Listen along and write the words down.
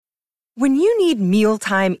When you need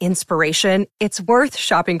mealtime inspiration, it's worth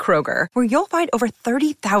shopping Kroger, where you'll find over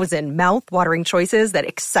 30,000 mouth-watering choices that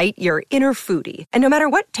excite your inner foodie. And no matter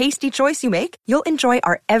what tasty choice you make, you'll enjoy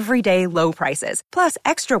our everyday low prices, plus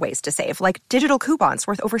extra ways to save, like digital coupons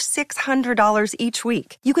worth over $600 each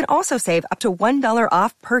week. You can also save up to $1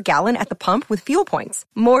 off per gallon at the pump with fuel points.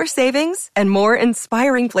 More savings and more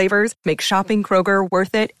inspiring flavors make shopping Kroger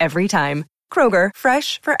worth it every time. Kroger,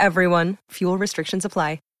 fresh for everyone. Fuel restrictions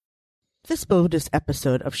apply. This bonus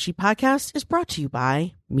episode of She Podcast is brought to you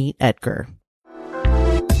by Meet Edgar.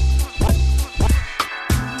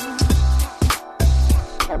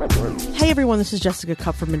 Hey everyone, this is Jessica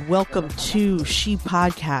Kupferman. Welcome to She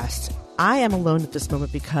Podcast. I am alone at this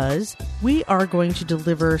moment because we are going to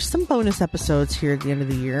deliver some bonus episodes here at the end of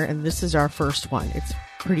the year, and this is our first one. It's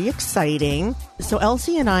pretty exciting. So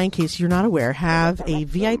Elsie and I, in case you're not aware, have a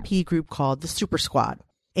VIP group called the Super Squad.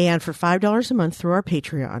 And for $5 a month through our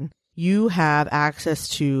Patreon, you have access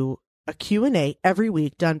to a Q&A every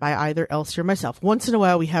week done by either Elsie or myself. Once in a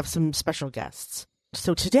while, we have some special guests.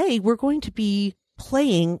 So today, we're going to be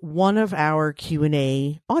playing one of our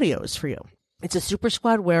Q&A audios for you. It's a Super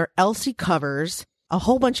Squad where Elsie covers a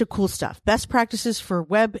whole bunch of cool stuff. Best practices for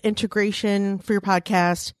web integration for your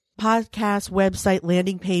podcast, website,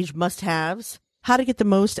 landing page must-haves, how to get the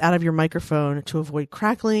most out of your microphone to avoid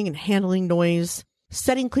crackling and handling noise,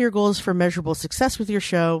 setting clear goals for measurable success with your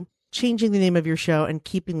show, changing the name of your show and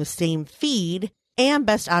keeping the same feed, and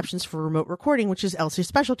best options for remote recording, which is Elsie's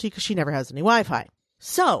specialty because she never has any Wi-Fi.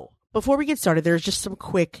 So, before we get started, there's just some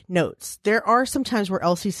quick notes. There are some times where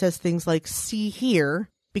Elsie says things like, see here,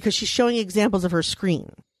 because she's showing examples of her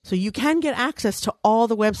screen. So you can get access to all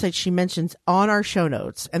the websites she mentions on our show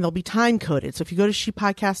notes, and they'll be time-coded. So if you go to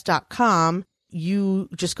shepodcast.com, you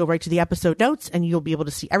just go right to the episode notes, and you'll be able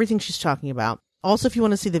to see everything she's talking about. Also, if you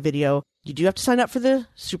want to see the video, you do have to sign up for the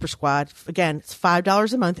Super Squad. Again, it's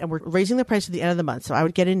 $5 a month, and we're raising the price at the end of the month, so I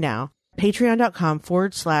would get in now.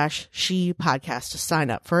 Patreon.com/She Podcast to sign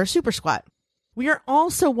up for our Super Squad. We are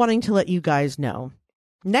also wanting to let you guys know,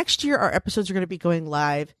 next year our episodes are going to be going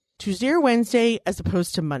live Tuesday or Wednesday as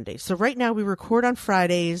opposed to Monday. So right now we record on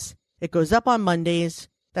Fridays. It goes up on Mondays.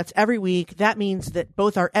 That's every week. That means that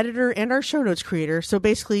both our editor and our show notes creator, so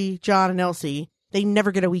basically John and Elsie, they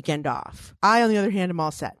never get a weekend off. I, on the other hand, am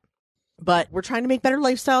all set. But we're trying to make better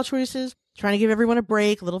lifestyle choices, trying to give everyone a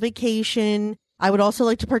break, a little vacation. I would also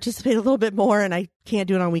like to participate a little bit more, and I can't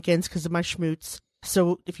do it on weekends because of my schmoots.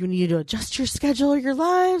 So if you need to adjust your schedule or your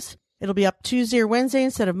lives, it'll be up Tuesday or Wednesday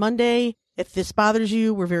instead of Monday. If this bothers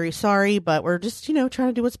you, we're very sorry, but we're just, trying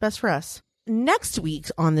to do what's best for us. Next week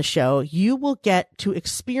on the show, you will get to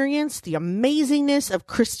experience the amazingness of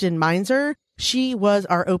Kristen Meinzer. She was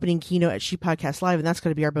our opening keynote at She Podcast Live, and that's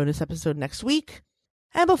going to be our bonus episode next week.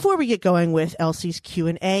 And before we get going with Elsie's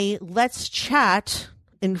Q&A, let's chat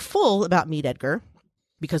in full about Meet Edgar,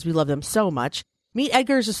 because we love them so much. Meet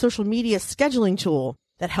Edgar is a social media scheduling tool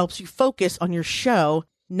that helps you focus on your show,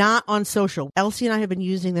 not on social. Elsie and I have been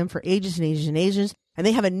using them for ages and ages and ages, and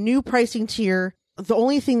they have a new pricing tier. The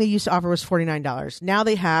only thing they used to offer was $49. Now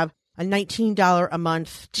they have a $19 a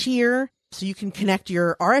month tier, so you can connect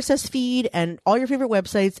your RSS feed and all your favorite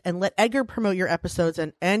websites and let Edgar promote your episodes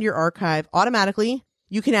and your archive automatically.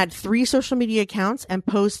 You can add 3 social media accounts and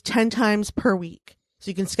post 10 times per week.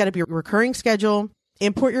 So you can set up your recurring schedule,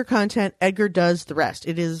 import your content. Edgar does the rest.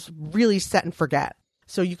 It is really set and forget.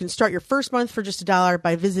 So you can start your first month for just $1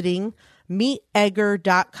 by visiting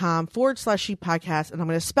meetedgar.com/She Podcast. And I'm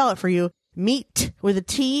going to spell it for you. Meet with a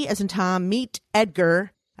T as in Tom, Meet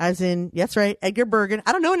Edgar as in, that's right, Edgar Bergen.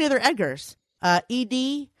 I don't know any other Edgars.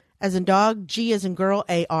 ED as in dog, G as in girl,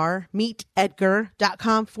 AR,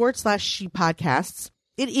 meetedgar.com/She Podcasts.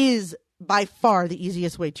 It is by far the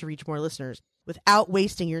easiest way to reach more listeners without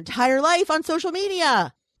wasting your entire life on social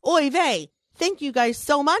media. Oy vey. Thank you guys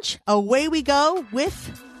so much. Away we go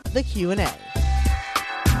with the Q&A.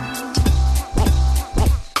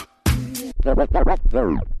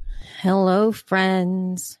 Hello,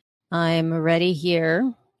 friends. I'm ready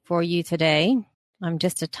here for you today. I'm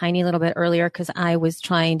just a tiny little bit earlier because I was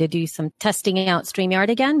trying to do some testing out StreamYard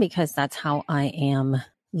again, because that's how I am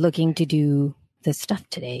looking to do this stuff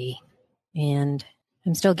today. And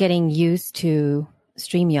I'm still getting used to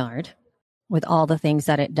StreamYard with all the things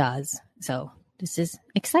that it does. So this is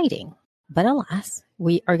exciting. But alas,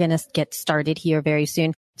 we are going to get started here very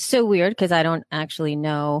soon. So weird because I don't actually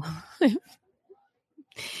know if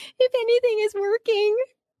anything is working.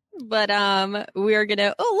 But we're going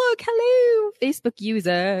to, oh, look, hello, Facebook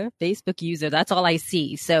user. That's all I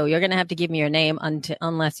see. So you're going to have to give me your name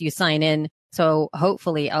unless you sign in. So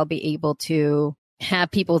hopefully I'll be able to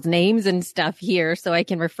have people's names and stuff here so I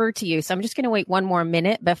can refer to you. So I'm just going to wait one more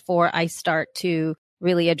minute before I start to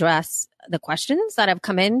really address the questions that have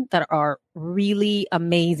come in that are really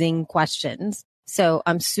amazing questions. So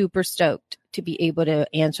I'm super stoked to be able to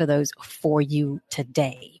answer those for you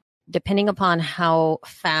today. Depending upon how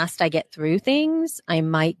fast I get through things, I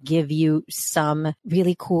might give you some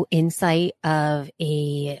really cool insight of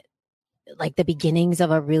like the beginnings of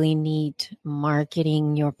a really neat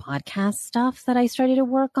marketing your podcast stuff that I started to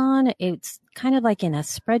work on. It's kind of like in a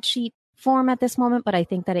spreadsheet form at this moment, but I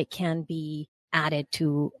think that it can be added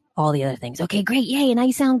to all the other things. Okay, great. Yay. And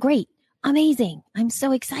I sound great. Amazing. I'm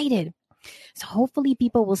so excited. So hopefully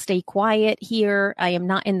people will stay quiet here. I am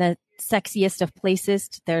not in the sexiest of places.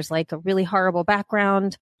 There's like a really horrible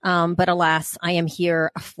background. But alas, I am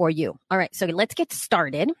here for you. All right. So let's get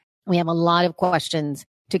started. We have a lot of questions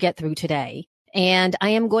to get through today. And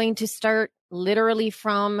I am going to start literally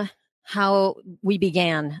from how we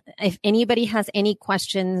began. If anybody has any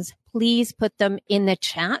questions, please put them in the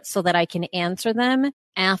chat so that I can answer them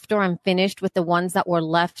after I'm finished with the ones that were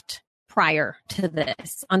left prior to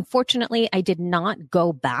this. Unfortunately, I did not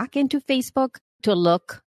go back into Facebook to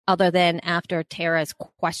look other than after Tara's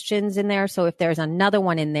questions in there. So if there's another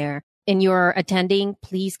one in there and you're attending,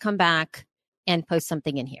 please come back and post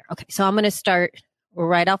something in here. Okay, so I'm going to start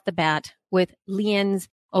right off the bat with Leanne's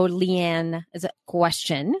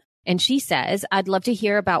question. And she says, I'd love to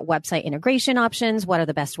hear about website integration options. What are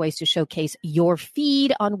the best ways to showcase your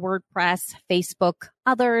feed on WordPress, Facebook,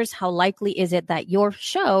 others? How likely is it that your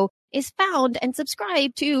show is found and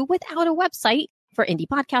subscribed to without a website? For indie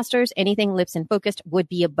podcasters, anything Libsyn focused would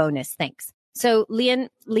be a bonus. Thanks. So Leanne,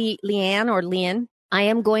 I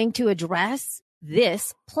am going to address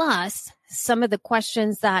this plus some of the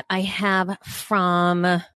questions that I have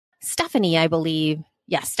from Stephanie, I believe.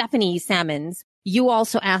 Yeah, Stephanie Salmons. You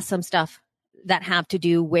also asked some stuff that have to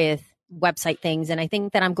do with website things. And I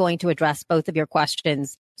think that I'm going to address both of your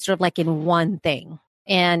questions sort of like in one thing.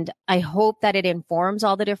 And I hope that it informs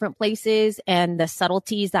all the different places and the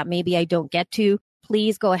subtleties that maybe I don't get to.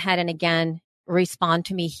 Please go ahead and again, respond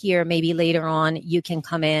to me here. Maybe later on you can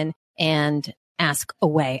come in and ask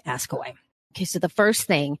away. Okay, so the first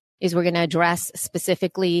thing is we're going to address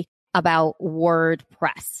specifically about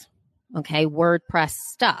WordPress. Okay, WordPress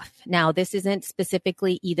stuff. Now, this isn't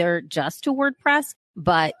specifically either just to WordPress,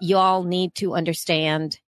 but y'all need to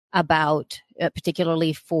understand about,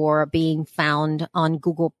 particularly for being found on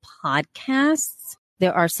Google Podcasts,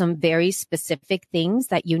 there are some very specific things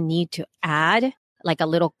that you need to add, like a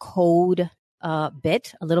little code a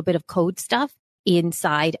little bit of code stuff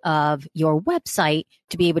inside of your website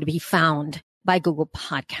to be able to be found by Google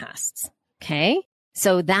Podcasts. Okay.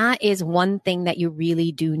 So that is one thing that you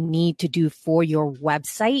really do need to do for your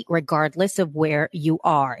website, regardless of where you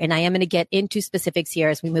are. And I am going to get into specifics here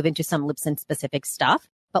as we move into some Libsyn specific stuff.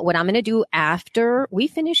 But what I'm going to do after we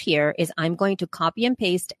finish here is I'm going to copy and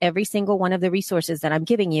paste every single one of the resources that I'm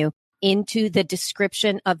giving you into the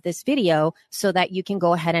description of this video so that you can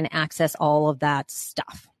go ahead and access all of that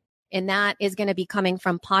stuff. And that is going to be coming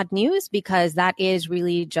from Pod News because that is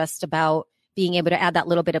really just about being able to add that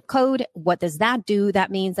little bit of code. What does that do?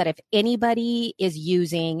 That means that if anybody is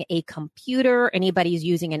using a computer, anybody is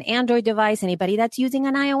using an Android device, anybody that's using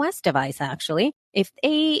an iOS device, actually, if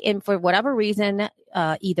they, and for whatever reason,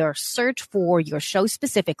 either search for your show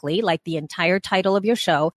specifically, like the entire title of your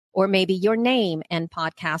show, or maybe your name and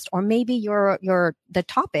podcast, or maybe the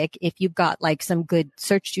topic, if you've got like some good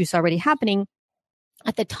search juice already happening,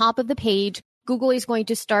 at the top of the page, Google is going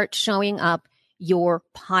to start showing up your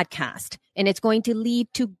podcast, and it's going to lead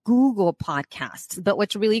to Google Podcasts. But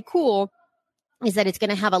what's really cool is that it's going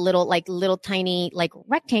to have a little tiny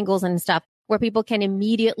rectangles and stuff where people can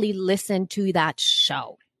immediately listen to that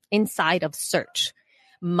show inside of search.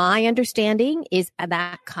 My understanding is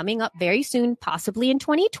that coming up very soon, possibly in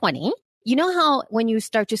 2020, you know how when you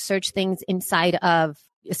start to search things inside of,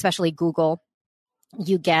 especially Google,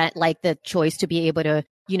 you get like the choice to be able to,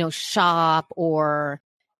 shop or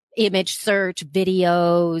image search,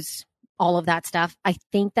 videos, all of that stuff. I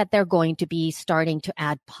think that they're going to be starting to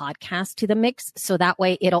add podcasts to the mix. So that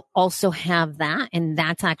way it'll also have that. And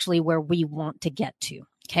that's actually where we want to get to.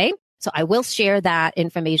 Okay. So I will share that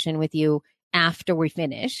information with you after we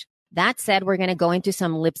finish. That said, we're going to go into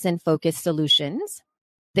some Libsyn focused solutions.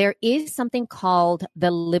 There is something called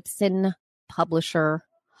the Libsyn Publisher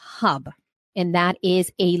Hub, and that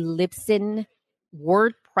is a Libsyn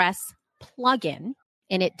WordPress plugin,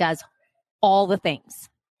 and it does all the things.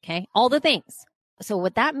 Okay, all the things. So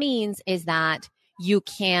what that means is that you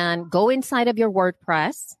can go inside of your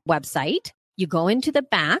WordPress website. You go into the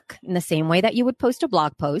back in the same way that you would post a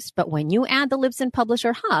blog post. But when you add the Libsyn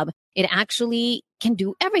Publisher Hub, it actually can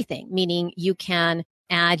do everything, meaning you can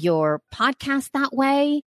add your podcast that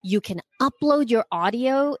way. You can upload your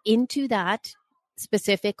audio into that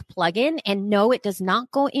specific plugin, and no, it does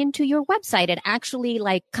not go into your website. It actually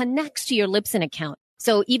like connects to your Libsyn account.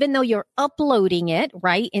 So even though you're uploading it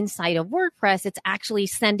right inside of WordPress, it's actually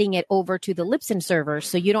sending it over to the Libsyn server.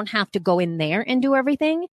 So you don't have to go in there and do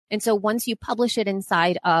everything. And so once you publish it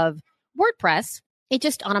inside of WordPress, it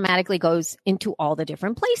just automatically goes into all the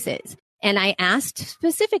different places. And I asked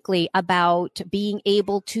specifically about being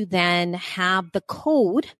able to then have the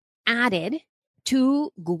code added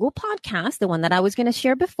to Google Podcast, the one that I was going to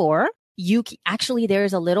share before.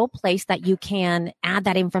 There's a little place that you can add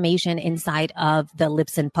that information inside of the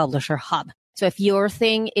Libsyn Publisher Hub. So if your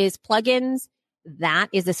thing is plugins, that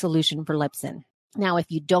is a solution for Libsyn. Now, if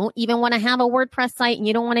you don't even want to have a WordPress site and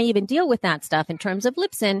you don't want to even deal with that stuff in terms of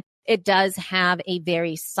Libsyn, it does have a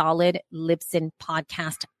very solid Libsyn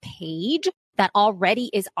podcast page that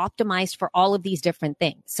already is optimized for all of these different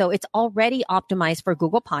things. So it's already optimized for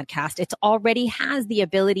Google Podcast. It already has the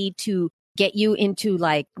ability to get you into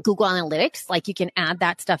like Google Analytics, like you can add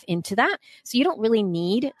that stuff into that. So you don't really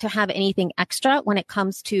need to have anything extra when it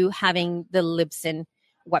comes to having the Libsyn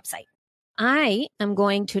website. I'm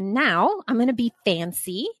going to be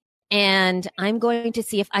fancy, and I'm going to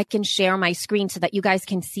see if I can share my screen so that you guys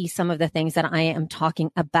can see some of the things that I am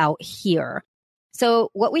talking about here. So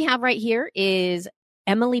what we have right here is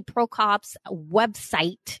Emily Prokop's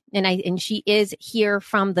website, and she is here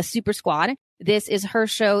from the Super Squad. This is her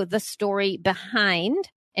show, The Story Behind,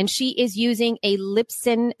 and she is using a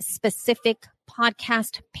Libsyn specific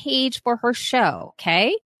podcast page for her show.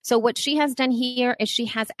 Okay. So what she has done here is she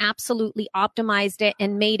has absolutely optimized it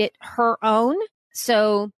and made it her own.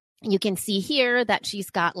 So you can see here that she's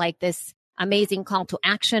got like this amazing call to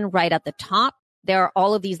action right at the top. There are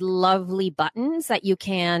all of these lovely buttons that you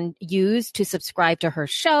can use to subscribe to her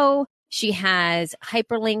show. She has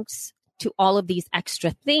hyperlinks to all of these extra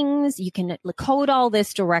things. You can code all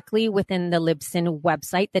this directly within the Libsyn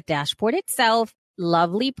website, the dashboard itself.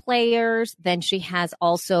 Lovely players. Then she has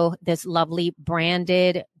also this lovely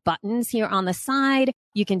branded buttons here on the side.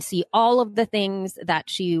 You can see all of the things that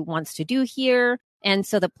she wants to do here. And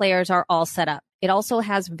so the players are all set up. It also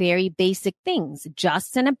has very basic things,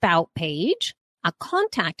 just an about page, a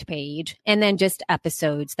contact page, and then just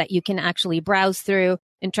episodes that you can actually browse through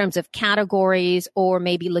in terms of categories, or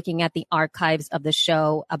maybe looking at the archives of the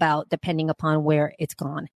show about depending upon where it's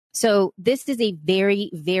gone. So this is a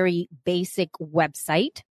very, very basic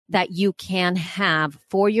website that you can have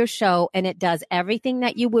for your show, and it does everything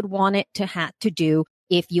that you would want it to do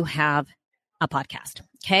if you have a podcast.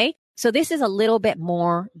 Okay. So this is a little bit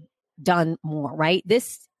more done more, right?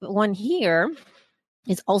 This one here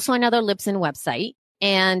is also another Libsyn website.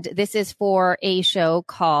 And this is for a show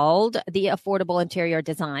called The Affordable Interior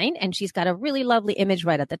Design. And she's got a really lovely image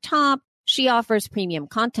right at the top. She offers premium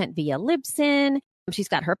content via Libsyn. She's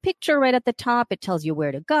got her picture right at the top. It tells you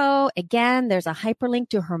where to go. Again, there's a hyperlink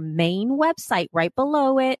to her main website right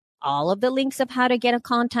below it. All of the links of how to get in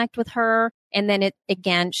contact with her. And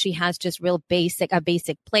then she has just a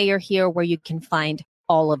basic player here where you can find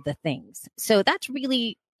all of the things. So that's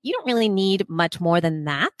really, you don't really need much more than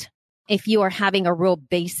that if you are having a real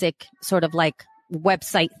basic sort of like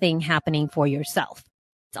website thing happening for yourself.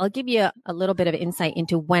 So I'll give you a little bit of insight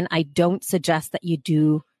into when I don't suggest that you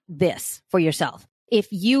do this for yourself. If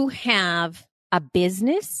you have a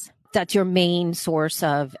business, that's your main source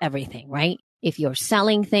of everything, right? If you're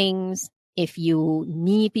selling things, if you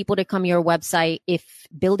need people to come to your website, if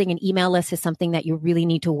building an email list is something that you really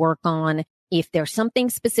need to work on, if there's something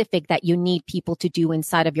specific that you need people to do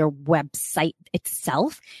inside of your website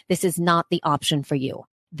itself, this is not the option for you.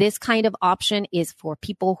 This kind of option is for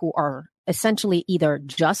people who are essentially either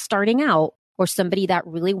just starting out or somebody that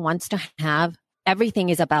really wants to have everything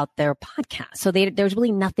is about their podcast. So there's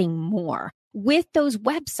really nothing more. With those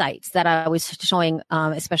websites that I was showing,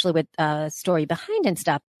 especially with Story Behind and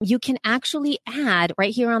stuff, you can actually add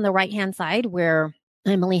right here on the right-hand side where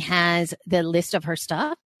Emily has the list of her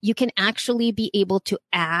stuff. You can actually be able to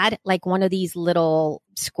add like one of these little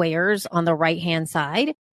squares on the right-hand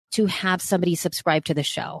side to have somebody subscribe to the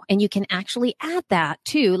show. And you can actually add that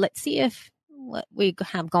too. Let's see what we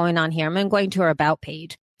have going on here. I'm going to her About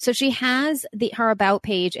page. So she has her About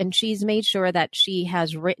page, and she's made sure that she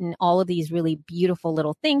has written all of these really beautiful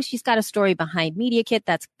little things. She's got a Story Behind Media Kit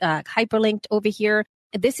that's hyperlinked over here.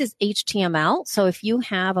 this is HTML. So if you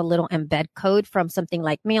have a little embed code from something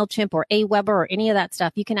like MailChimp or Aweber or any of that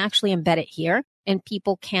stuff, you can actually embed it here and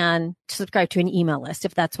people can subscribe to an email list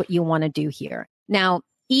if that's what you want to do here. Now,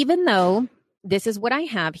 even though this is what I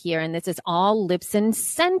have here and this is all Libsyn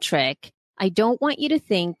centric, I don't want you to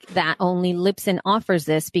think that only Libsyn offers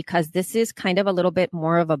this, because this is kind of a little bit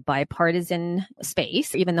more of a bipartisan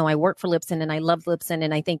space, even though I work for Libsyn and I love Libsyn.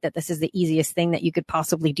 And I think that this is the easiest thing that you could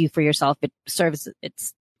possibly do for yourself. It serves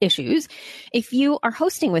its issues. If you are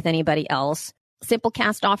hosting with anybody else,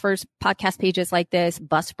 Simplecast offers podcast pages like this.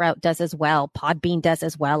 Buzzsprout does as well. Podbean does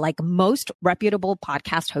as well. Like most reputable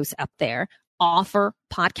podcast hosts up there offer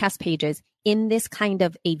podcast pages in this kind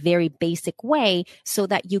of a very basic way so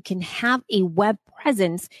that you can have a web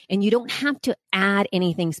presence and you don't have to add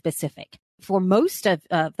anything specific. For most of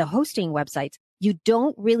the hosting websites, you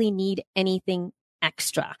don't really need anything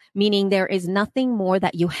extra, meaning there is nothing more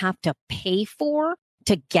that you have to pay for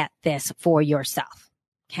to get this for yourself.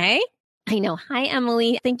 Okay? I know. Hi,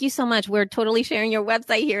 Emily. Thank you so much. We're totally sharing your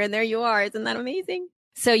website here and there you are. Isn't that amazing?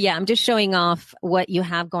 So yeah, I'm just showing off what you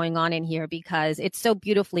have going on in here because it's so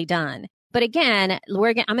beautifully done. But again, I'm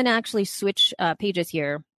going to actually switch pages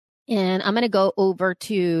here, and I'm going to go over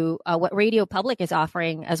to what Radio Public is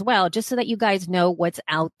offering as well, just so that you guys know what's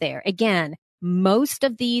out there. Again, most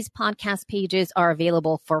of these podcast pages are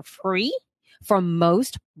available for free from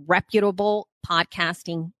most reputable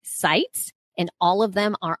podcasting sites, and all of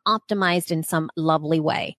them are optimized in some lovely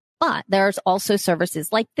way. But there's also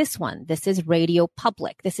services like this one. This is Radio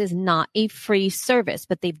Public. This is not a free service,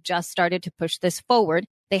 but they've just started to push this forward.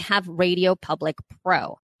 They have Radio Public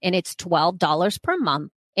Pro, and it's $12 per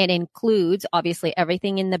month. It includes obviously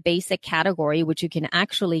everything in the basic category, which you can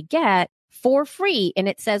actually get for free. And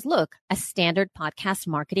it says, look, a standard podcast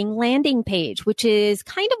marketing landing page, which is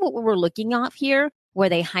kind of what we're looking at here, where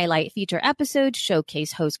they highlight feature episodes,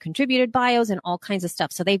 showcase host contributed bios, and all kinds of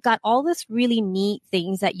stuff. So they've got all this really neat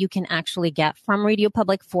things that you can actually get from Radio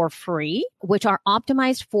Public for free, which are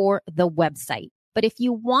optimized for the website. But if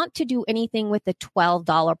you want to do anything with the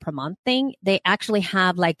 $12 per month thing, they actually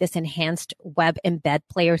have like this enhanced web embed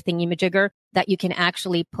player thingy-majigger that you can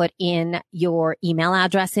actually put in your email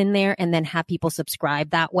address in there and then have people subscribe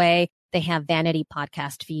that way. They have vanity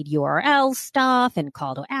podcast feed URL stuff and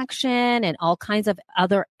call to action and all kinds of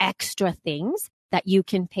other extra things that you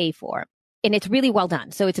can pay for. And it's really well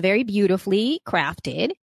done. So it's very beautifully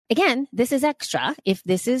crafted. Again, this is extra. If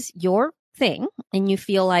this is your thing and you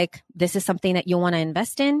feel like this is something that you want to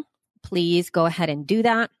invest in, please go ahead and do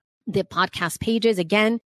that. The podcast pages,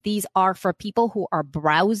 again, these are for people who are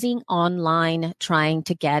browsing online trying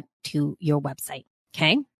to get to your website.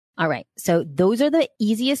 Okay. All right. So those are the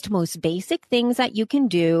easiest, most basic things that you can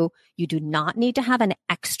do. You do not need to have an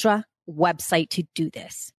extra website to do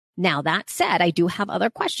this. Now, that said, I do have other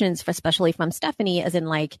questions, especially from Stephanie, as in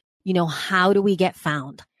like, how do we get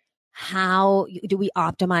found? How do we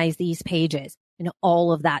optimize these pages and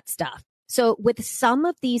all of that stuff? So with some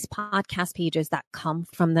of these podcast pages that come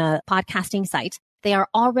from the podcasting sites, they are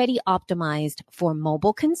already optimized for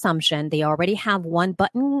mobile consumption. They already have one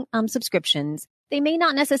button subscriptions. They may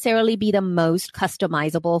not necessarily be the most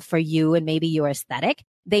customizable for you and maybe your aesthetic.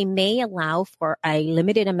 They may allow for a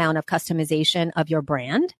limited amount of customization of your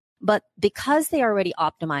brand, but because they are already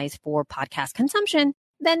optimized for podcast consumption,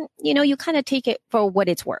 then, you kind of take it for what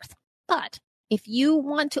it's worth. But if you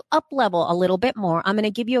want to up level a little bit more, I'm going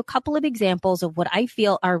to give you a couple of examples of what I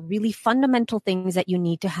feel are really fundamental things that you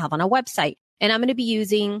need to have on a website. And I'm going to be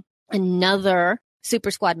using another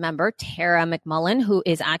Super Squad member, Tara McMullen, who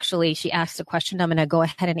is actually, she asked a question. I'm going to go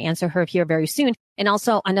ahead and answer her here very soon. And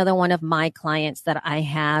also another one of my clients that I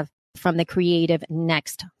have from the Creative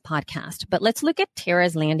Next podcast. But let's look at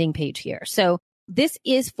Tara's landing page here. So this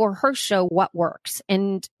is for her show, What Works.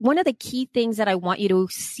 And one of the key things that I want you to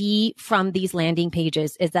see from these landing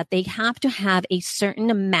pages is that they have to have a certain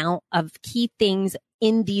amount of key things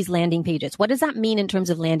in these landing pages. What does that mean in terms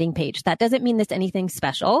of landing page? That doesn't mean there's anything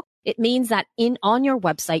special. It means that on your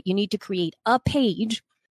website, you need to create a page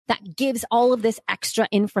that gives all of this extra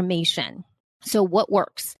information. So What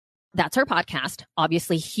Works? That's her podcast.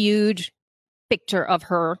 Obviously, huge picture of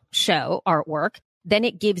her show, artwork. Then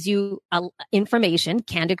it gives you information,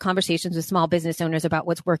 candid conversations with small business owners about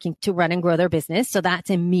what's working to run and grow their business. So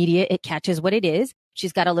that's immediate. It catches what it is.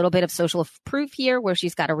 She's got a little bit of social proof here where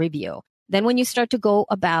she's got a review. Then when you start to go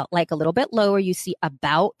about like a little bit lower, you see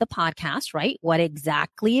about the podcast, right? What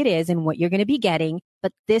exactly it is and what you're going to be getting.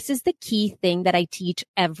 But this is the key thing that I teach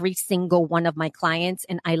every single one of my clients.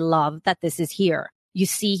 And I love that this is here. You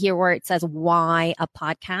see here where it says why a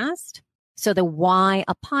podcast. So the why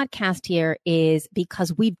a podcast here is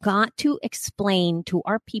because we've got to explain to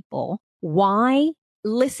our people why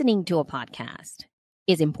listening to a podcast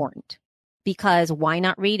is important. Because why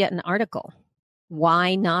not read an article?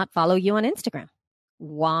 Why not follow you on Instagram?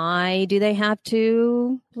 Why do they have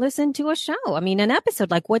to listen to a show? I mean, an episode,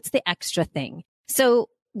 like what's the extra thing? So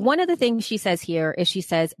one of the things she says here is she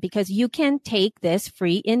says, because you can take this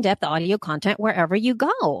free in-depth audio content wherever you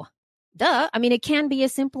go. Duh. I mean, it can be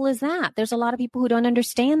as simple as that. There's a lot of people who don't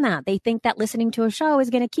understand that. They think that listening to a show is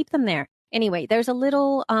going to keep them there. Anyway, there's a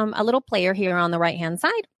little player here on the right-hand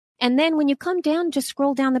side. And then when you come down, just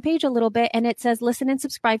scroll down the page a little bit and it says listen and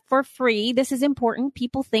subscribe for free. This is important.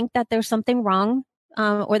 People think that there's something wrong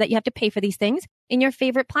or that you have to pay for these things in your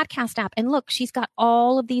favorite podcast app. And look, she's got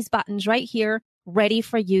all of these buttons right here ready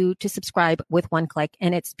for you to subscribe with one click.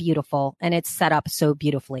 And it's beautiful and it's set up so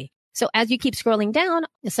beautifully. So as you keep scrolling down,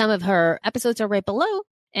 some of her episodes are right below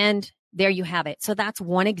and there you have it. So that's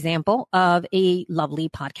one example of a lovely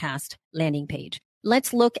podcast landing page.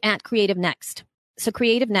 Let's look at Creative Next. So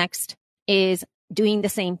Creative Next is doing the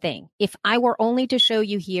same thing. If I were only to show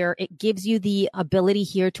you here, it gives you the ability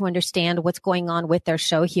here to understand what's going on with their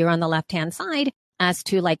show here on the left-hand side as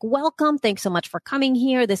to like, welcome, thanks so much for coming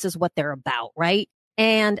here. This is what they're about, right?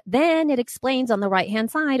 And then it explains on the right-hand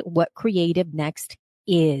side what Creative Next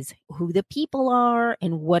is, who the people are,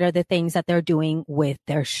 and what are the things that they're doing with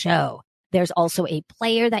their show. There's also a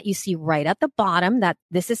player that you see right at the bottom that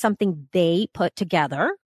this is something they put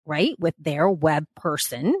together, right? With their web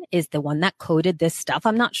person is the one that coded this stuff.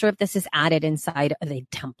 I'm not sure if this is added inside of a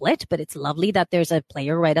template, but it's lovely that there's a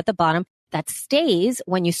player right at the bottom that stays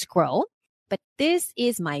when you scroll. But this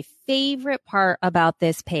is my favorite part about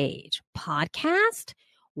this page. Podcast?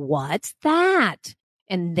 What's that?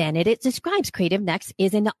 And then it describes Creative Next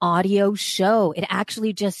is an audio show. It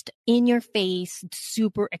actually just in your face,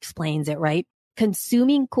 super explains it, right?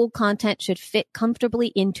 Consuming cool content should fit comfortably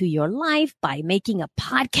into your life by making a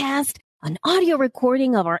podcast, an audio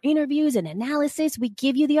recording of our interviews and analysis. We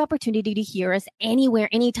give you the opportunity to hear us anywhere,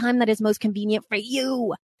 anytime that is most convenient for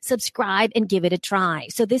you. Subscribe and give it a try.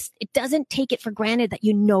 So it doesn't take it for granted that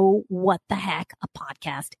you know what the heck a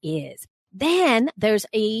podcast is. Then there's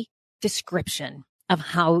a description of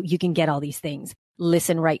how you can get all these things.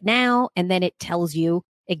 Listen right now, and then it tells you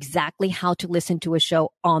exactly how to listen to a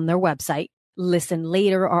show on their website. Listen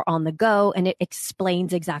later or on the go, and it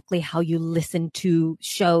explains exactly how you listen to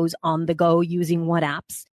shows on the go using what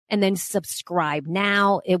apps, and then subscribe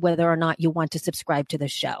now, whether or not you want to subscribe to the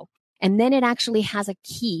show. And then it actually has a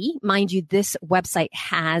key. Mind you, this website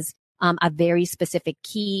has a very specific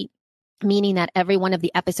key, meaning that every one of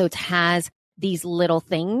the episodes has these little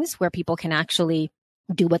things where people can actually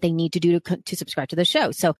do what they need to do to subscribe to the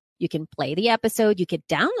show. So you can play the episode, you can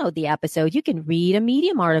download the episode, you can read a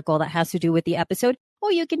Medium article that has to do with the episode,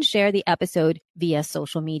 or you can share the episode via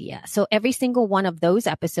social media. So every single one of those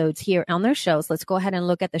episodes here on their shows, let's go ahead and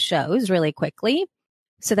look at the shows really quickly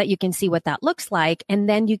so that you can see what that looks like. And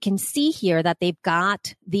then you can see here that they've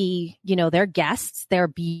got their guests, they're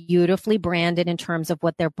beautifully branded in terms of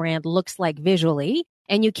what their brand looks like visually.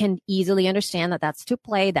 And you can easily understand that that's to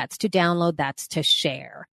play, that's to download, that's to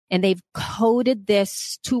share. And they've coded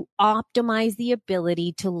this to optimize the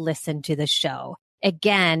ability to listen to the show.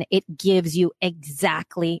 Again, it gives you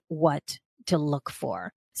exactly what to look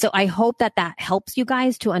for. So I hope that helps you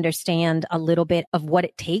guys to understand a little bit of what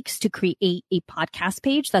it takes to create a podcast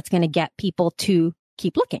page that's going to get people to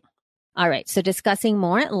keep looking. All right. So discussing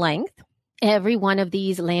more at length. Every one of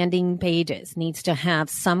these landing pages needs to have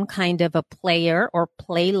some kind of a player or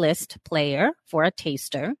playlist player for a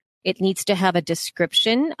taster. It needs to have a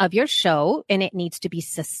description of your show, and it needs to be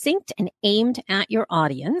succinct and aimed at your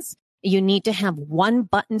audience. You need to have one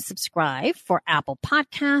button subscribe for Apple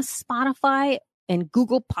Podcasts, Spotify, and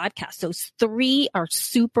Google Podcasts. Those three are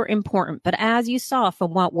super important. But as you saw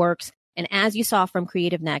from What Works and as you saw from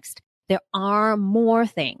Creative Next, there are more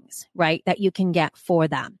things, right, that you can get for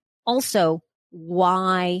them. Also,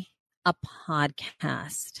 why a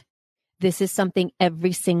podcast? This is something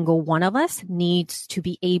every single one of us needs to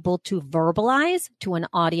be able to verbalize to an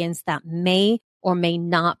audience that may or may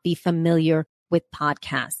not be familiar with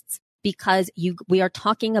podcasts, because we are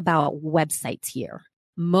talking about websites here.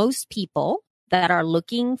 Most people that are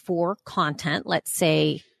looking for content, let's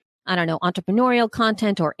say, I don't know, entrepreneurial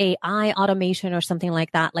content or AI automation or something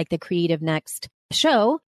like that, like the Creative Next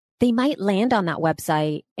show, they might land on that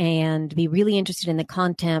website and be really interested in the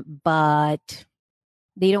content, but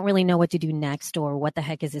they don't really know what to do next or what the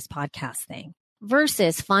heck is this podcast thing.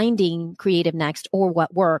 versus finding Creative Next or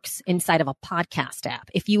What Works inside of a podcast app.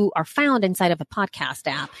 If you are found inside of a podcast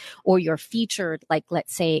app, or you're featured, like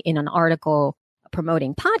let's say in an article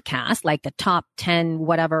promoting podcast, like the top 10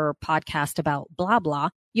 whatever podcast about blah, blah,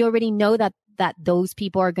 you already know that those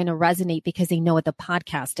people are going to resonate because they know what the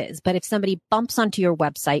podcast is. But if somebody bumps onto your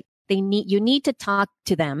website, you need to talk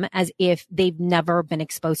to them as if they've never been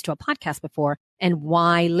exposed to a podcast before, and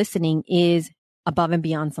why listening is above and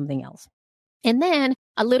beyond something else. And then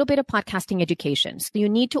a little bit of podcasting education. So you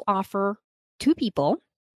need to offer to people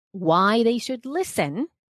why they should listen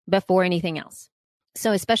before anything else.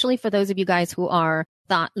 So especially for those of you guys who are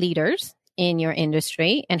thought leaders in your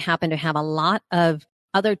industry and happen to have a lot of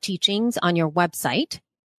other teachings on your website,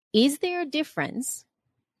 is there a difference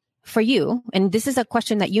for you? And this is a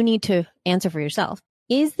question that you need to answer for yourself.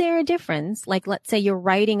 Is there a difference? Like, let's say you're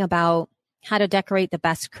writing about how to decorate the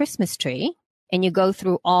best Christmas tree, and you go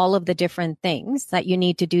through all of the different things that you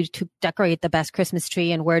need to do to decorate the best Christmas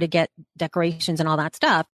tree and where to get decorations and all that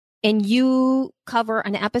stuff. And you cover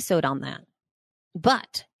an episode on that.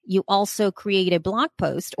 But you also create a blog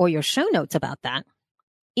post or your show notes about that.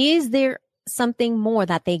 Is there something more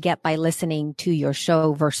that they get by listening to your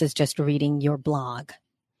show versus just reading your blog?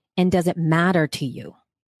 And does it matter to you?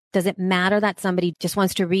 Does it matter that somebody just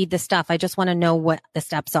wants to read the stuff? I just want to know what the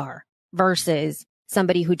steps are, versus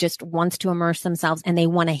somebody who just wants to immerse themselves and they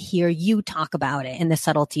want to hear you talk about it and the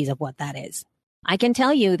subtleties of what that is. I can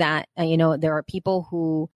tell you that, there are people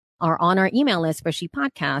who are on our email list for She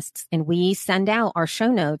Podcasts, and we send out our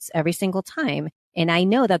show notes every single time. And I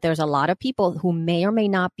know that there's a lot of people who may or may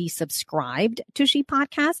not be subscribed to She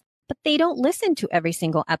Podcasts, but they don't listen to every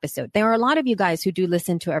single episode. There are a lot of you guys who do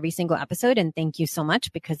listen to every single episode, and thank you so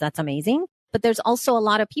much, because that's amazing. But there's also a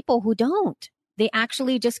lot of people who don't. They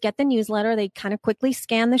actually just get the newsletter. They kind of quickly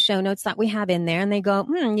scan the show notes that we have in there, and they go,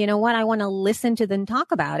 you know what? I want to listen to them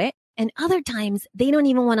talk about it. And other times they don't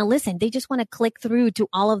even want to listen. They just want to click through to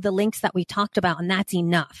all of the links that we talked about, and that's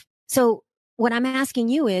enough. So what I'm asking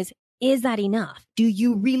you is that enough? Do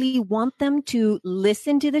you really want them to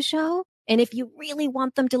listen to the show? And if you really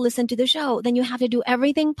want them to listen to the show, then you have to do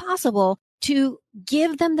everything possible to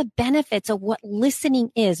give them the benefits of what listening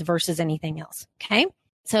is versus anything else. Okay.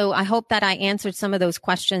 So I hope that I answered some of those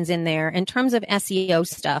questions in there. In terms of SEO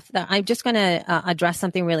stuff, I'm just going to address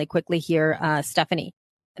something really quickly here, Stephanie.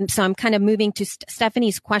 And so I'm kind of moving to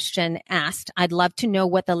Stephanie's question asked, I'd love to know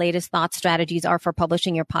what the latest thought strategies are for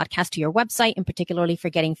publishing your podcast to your website, and particularly for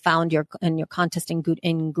getting found your contest in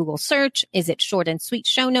Google search. Is it short and sweet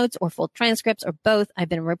show notes or full transcripts or both? I've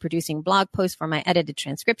been reproducing blog posts for my edited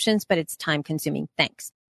transcriptions, but it's time consuming.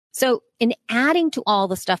 Thanks. So in adding to all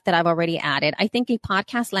the stuff that I've already added, I think a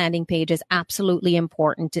podcast landing page is absolutely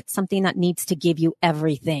important. It's something that needs to give you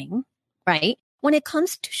everything, right? When it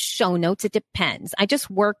comes to show notes, it depends. I just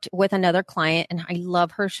worked with another client and I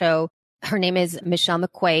love her show. Her name is Michelle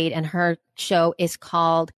McQuaid, and her show is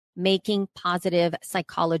called Making Positive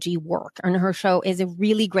Psychology Work. And her show is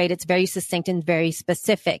really great. It's very succinct and very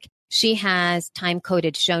specific. She has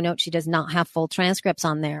time-coded show notes. She does not have full transcripts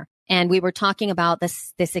on there. And we were talking about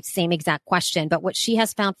this same exact question. But what she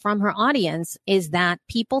has found from her audience is that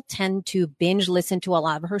people tend to binge listen to a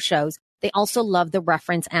lot of her shows. They also love the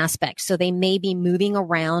reference aspect. So they may be moving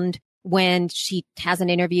around when she has an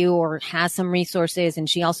interview or has some resources. And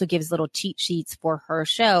she also gives little cheat sheets for her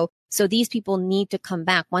show. So these people need to come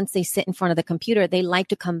back. Once they sit in front of the computer, they like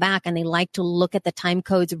to come back and they like to look at the time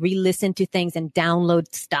codes, re-listen to things and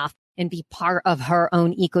download stuff and be part of her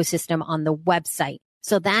own ecosystem on the website.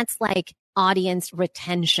 So that's like audience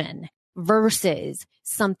retention versus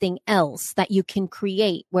something else that you can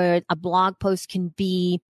create, where a blog post can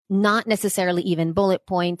be not necessarily even bullet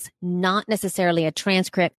points, not necessarily a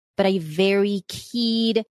transcript, but a very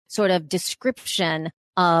keyed sort of description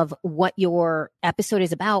of what your episode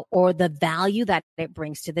is about or the value that it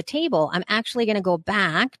brings to the table. I'm actually going to go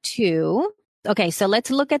back to, okay, so let's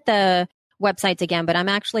look at the websites again, but I'm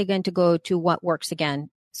actually going to go to What Works again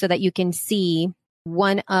so that you can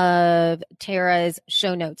one of Tara's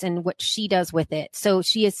show notes and what she does with it. So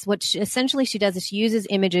essentially she does is she uses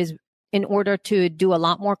images in order to do a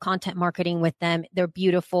lot more content marketing with them. They're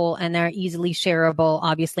beautiful and they're easily shareable,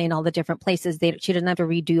 obviously, in all the different places. She doesn't have to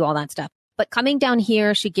redo all that stuff. But coming down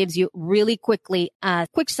here, she gives you really quickly a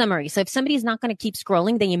quick summary. So if somebody's not going to keep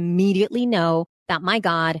scrolling, they immediately know that, my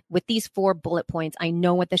God, with these 4 bullet points, I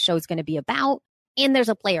know what the show is going to be about. And there's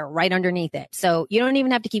a player right underneath it. So you don't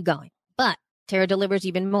even have to keep going. But Tara delivers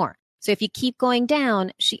even more. So if you keep going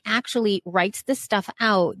down, she actually writes this stuff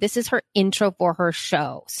out. This is her intro for her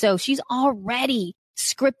show. So she's already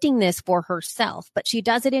scripting this for herself, but she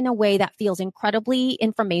does it in a way that feels incredibly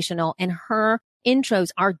informational, and her intros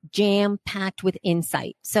are jam-packed with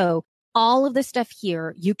insight. So all of the stuff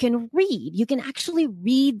here you can read. You can actually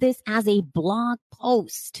read this as a blog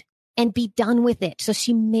post and be done with it. So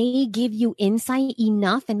she may give you insight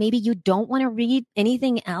enough, and maybe you don't want to read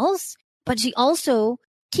anything else, but she also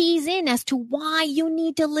keys in as to why you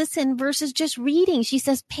need to listen versus just reading. She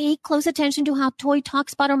says, pay close attention to how Toy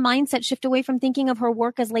talks about her mindset shift away from thinking of her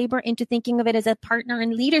work as labor into thinking of it as a partner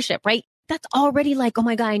in leadership, right? That's already like, oh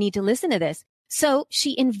my God, I need to listen to this. So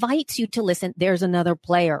she invites you to listen. There's another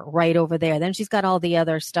player right over there. Then she's got all the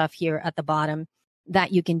other stuff here at the bottom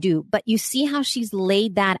that you can do. But you see how she's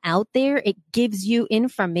laid that out there? It gives you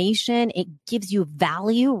information. It gives you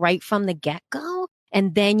value right from the get-go.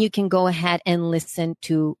 And then you can go ahead and listen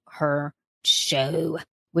to her show,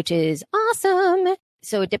 which is awesome.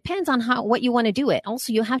 So it depends on what you want to do it.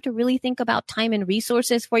 Also, you have to really think about time and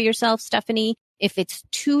resources for yourself, Stephanie. If it's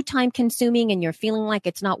too time consuming and you're feeling like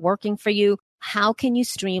it's not working for you, how can you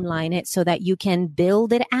streamline it so that you can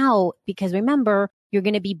build it out? Because remember, you're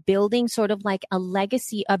going to be building sort of like a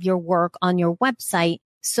legacy of your work on your website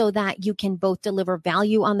so that you can both deliver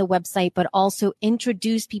value on the website, but also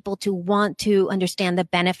introduce people to want to understand the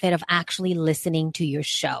benefit of actually listening to your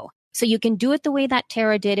show. So you can do it the way that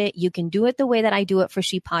Tara did it. You can do it the way that I do it for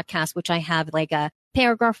She Podcast, which I have like a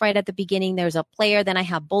paragraph right at the beginning. There's a player. Then I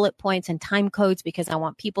have bullet points and time codes because I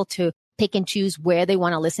want people to pick and choose where they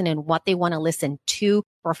want to listen and what they want to listen to,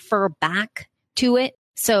 refer back to it.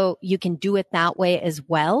 So you can do it that way as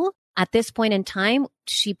well. At this point in time,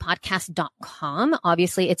 shepodcast.com,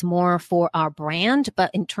 obviously it's more for our brand,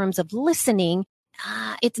 but in terms of listening,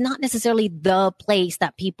 it's not necessarily the place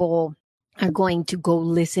that people are going to go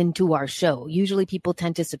listen to our show. Usually people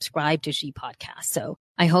tend to subscribe to She Podcast. So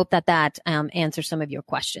I hope that answers some of your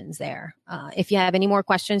questions there. If you have any more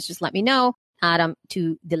questions, just let me know. Add them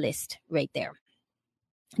to the list right there.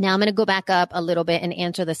 Now I'm going to go back up a little bit and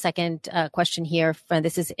answer the second question here.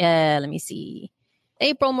 This is, let me see.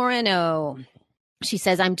 April Moreno. She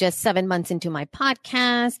says, I'm just 7 months into my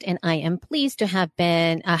podcast and I am pleased to have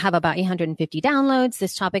about 850 downloads.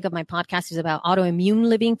 This topic of my podcast is about autoimmune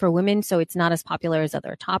living for women. So it's not as popular as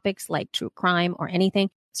other topics like true crime or anything.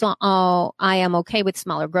 So I am okay with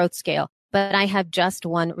smaller growth scale, but I have just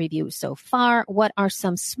one review so far. What are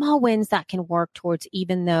some small wins that can work towards,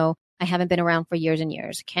 even though I haven't been around for years and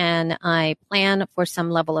years? Can I plan for some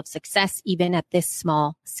level of success even at this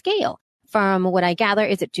small scale? From what I gather,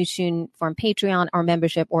 is it too soon for Patreon or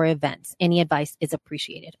membership or events? Any advice is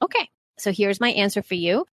appreciated. Okay, so here's my answer for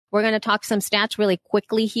you. We're going to talk some stats really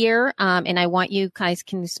quickly here, and I want you guys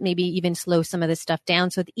can maybe even slow some of this stuff down.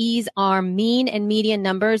 So these are mean and median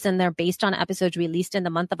numbers, and they're based on episodes released in the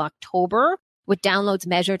month of October, with downloads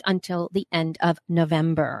measured until the end of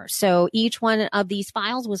November. So each one of these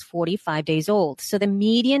files was 45 days old. So the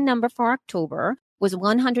median number for October was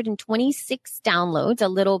 126 downloads, a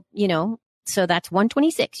little, so that's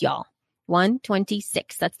 126, y'all.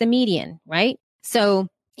 126. That's the median, right? So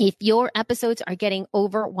if your episodes are getting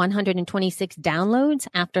over 126 downloads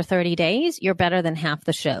after 30 days, you're better than half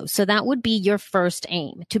the show. So that would be your first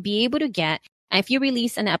aim, to be able to get, if you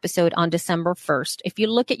release an episode on December 1st, if you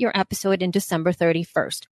look at your episode in December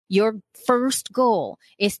 31st, your first goal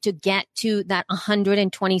is to get to that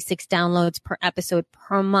 126 downloads per episode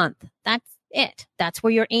per month. That's it. That's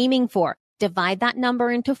where you're aiming for. Divide that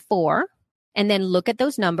number into 4 and then look at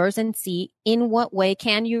those numbers and see in what way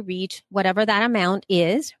can you reach whatever that amount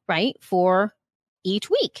is, right, for each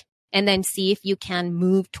week. And then see if you can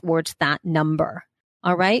move towards that number.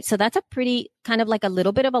 All right. So that's a pretty kind of like a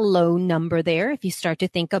little bit of a low number there. If you start to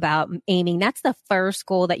think about aiming, that's the first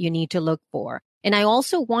goal that you need to look for. And I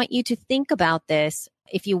also want you to think about this.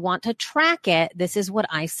 If you want to track it, this is what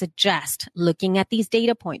I suggest, looking at these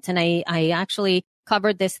data points. And I actually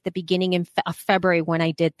covered this at the beginning of February when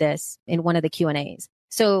I did this in one of the Q&As.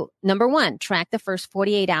 So number 1, track the first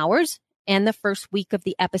 48 hours and the first week of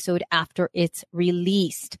the episode after it's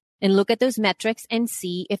released. And look at those metrics and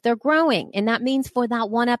see if they're growing. And that means for that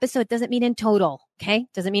one episode, doesn't mean in total. Okay.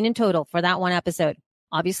 Doesn't mean in total for that one episode.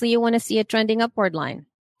 Obviously, you want to see a trending upward line.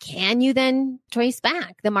 Can you then trace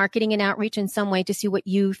back the marketing and outreach in some way to see what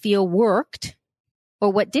you feel worked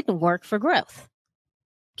or what didn't work for growth?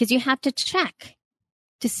 Because you have to check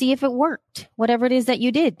to see if it worked, whatever it is that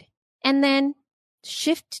you did. And then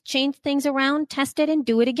change things around, test it, and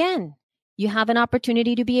do it again. You have an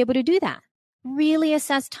opportunity to be able to do that. Really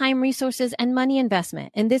assess time, resources, and money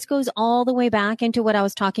investment. And this goes all the way back into what I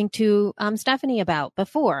was talking to Stephanie about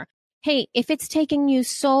before. Hey, if it's taking you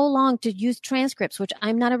so long to use transcripts, which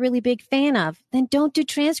I'm not a really big fan of, then don't do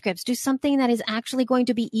transcripts. Do something that is actually going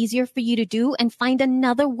to be easier for you to do and find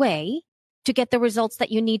another way to get the results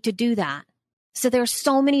that you need to do that. So there are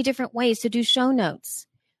so many different ways to do show notes.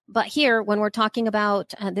 But here, when we're talking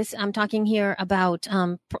about this, I'm talking here about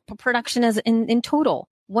production as in total.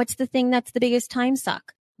 What's the thing that's the biggest time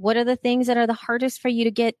suck? What are the things that are the hardest for you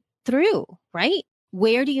to get through, right?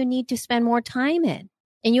 Where do you need to spend more time in?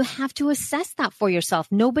 And you have to assess that for yourself.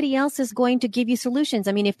 Nobody else is going to give you solutions.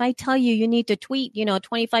 I mean, if I tell you need to tweet,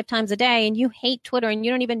 25 times a day and you hate Twitter and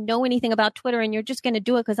you don't even know anything about Twitter and you're just going to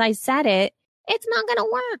do it because I said it, it's not going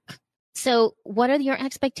to work. So what are your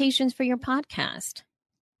expectations for your podcast?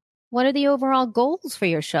 What are the overall goals for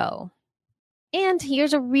your show? And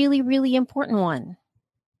here's a really, really important one.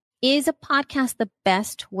 Is a podcast the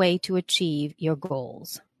best way to achieve your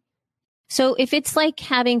goals? So if it's like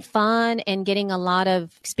having fun and getting a lot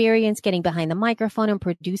of experience, getting behind the microphone and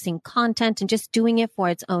producing content and just doing it for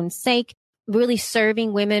its own sake, really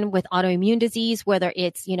serving women with autoimmune disease, whether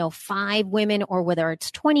it's, 5 women or whether it's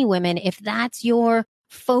 20 women, if that's your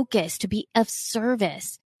focus to be of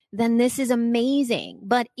service, then this is amazing.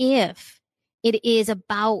 But if it is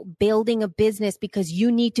about building a business because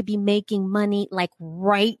you need to be making money like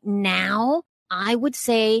right now, I would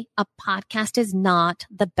say a podcast is not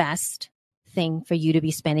the best thing for you to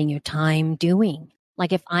be spending your time doing.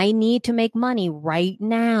 Like if I need to make money right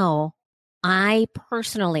now, I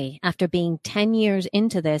personally, after being 10 years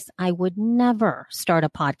into this, I would never start a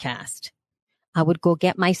podcast. I would go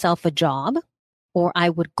get myself a job or I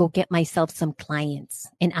would go get myself some clients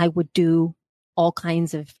and I would do all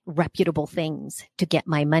kinds of reputable things to get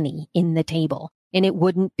my money in the table. And it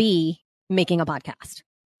wouldn't be making a podcast.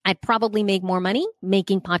 I'd probably make more money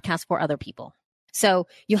making podcasts for other people. So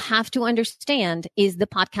you have to understand, is the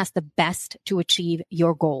podcast the best to achieve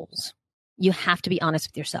your goals? You have to be honest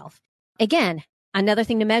with yourself. Again, another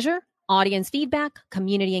thing to measure, audience feedback,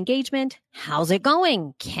 community engagement. How's it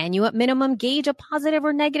going? Can you at minimum gauge a positive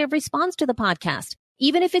or negative response to the podcast?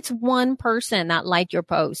 Even if it's one person that liked your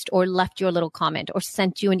post or left you a little comment or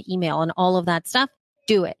sent you an email and all of that stuff,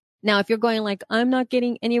 do it. Now, if you're going like, I'm not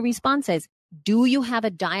getting any responses, do you have a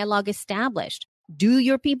dialogue established? Do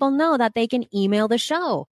your people know that they can email the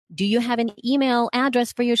show? Do you have an email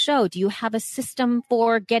address for your show? Do you have a system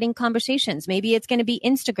for getting conversations? Maybe it's going to be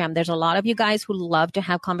Instagram. There's a lot of you guys who love to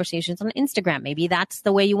have conversations on Instagram. Maybe that's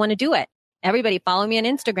the way you want to do it. Everybody follow me on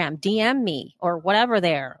Instagram, DM me or whatever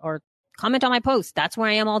there, or comment on my post. That's where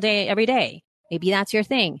I am all day, every day. Maybe that's your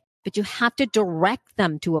thing, but you have to direct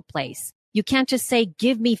them to a place. You can't just say,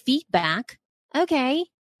 give me feedback. Okay.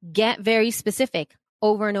 Get very specific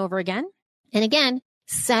over and over again. And again,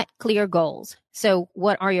 set clear goals. So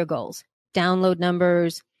what are your goals? Download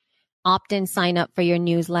numbers, opt-in, sign up for your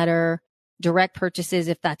newsletter, direct purchases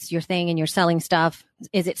if that's your thing and you're selling stuff.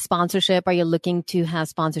 Is it sponsorship? Are you looking to have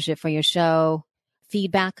sponsorship for your show?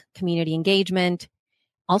 Feedback, community engagement.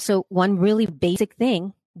 Also, one really basic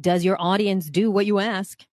thing, does your audience do what you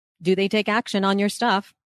ask? Do they take action on your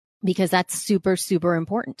stuff? Because that's super, super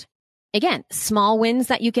important. Again, small wins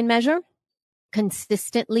that you can measure.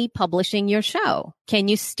 Consistently publishing your show. Can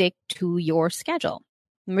you stick to your schedule?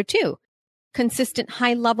 Number 2, consistent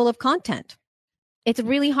high level of content. It's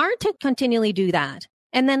really hard to continually do that.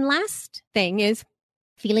 And then last thing is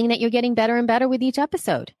feeling that you're getting better and better with each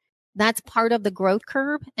episode. That's part of the growth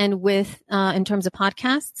curve. And with, in terms of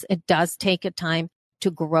podcasts, it does take a time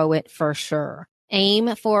to grow it for sure.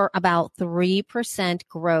 Aim for about 3%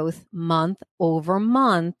 growth month over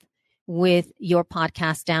month with your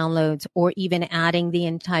podcast downloads, or even adding the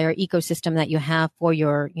entire ecosystem that you have for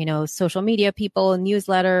your, social media people,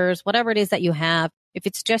 newsletters, whatever it is that you have. If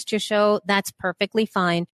it's just your show, that's perfectly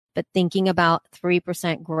fine. But thinking about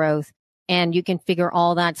 3% growth, and you can figure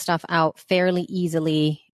all that stuff out fairly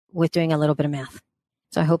easily with doing a little bit of math.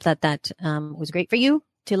 So I hope that was great for you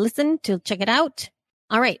to listen, to check it out.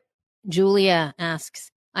 All right. Julia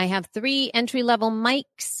asks, I have 3 entry-level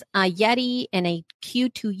mics, a Yeti and a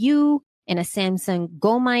Q2U and a Samsung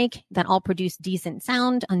Go mic that all produce decent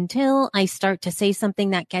sound until I start to say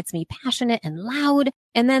something that gets me passionate and loud.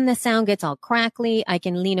 And then the sound gets all crackly. I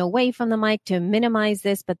can lean away from the mic to minimize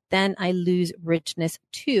this, but then I lose richness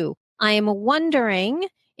too. I am wondering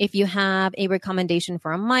if you have a recommendation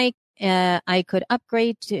for a mic. I could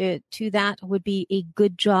upgrade to that. Would be a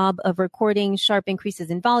good job of recording sharp increases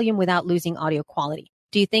in volume without losing audio quality.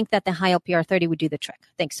 Do you think that the Heil PR30 would do the trick?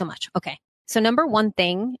 Thanks so much. Okay. So number one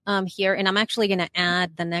thing here, and I'm actually going to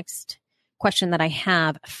add the next question that I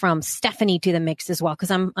have from Stephanie to the mix as well,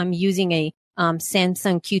 because I'm using a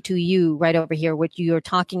Samsung Q2U right over here, which you're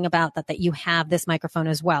talking about that you have this microphone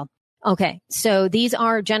as well. Okay. So these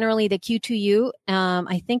are generally the Q2U.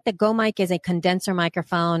 I think the Go mic is a condenser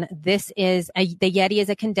microphone. This is the Yeti is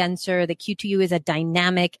a condenser. The Q2U is a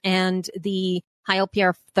dynamic, and the high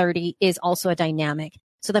LPR 30 is also a dynamic.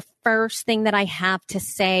 So the first thing that I have to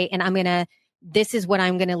say, and this is what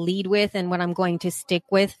I'm going to lead with and what I'm going to stick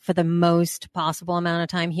with for the most possible amount of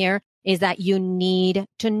time here, is that you need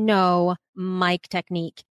to know mic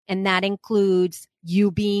technique. And that includes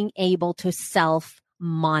you being able to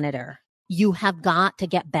self-monitor. You have got to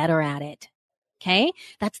get better at it. Okay?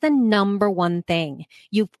 That's the number one thing.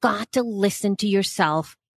 You've got to listen to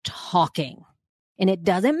yourself talking. And it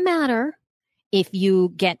doesn't matter if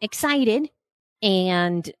you get excited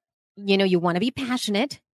and, you want to be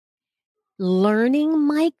passionate. Learning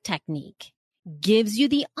mic technique gives you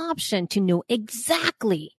the option to know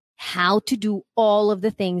exactly how to do all of the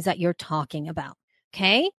things that you're talking about.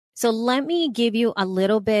 Okay. So let me give you a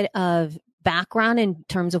little bit of background in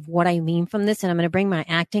terms of what I mean from this. And I'm going to bring my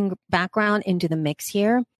acting background into the mix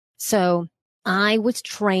here. So I was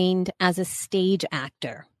trained as a stage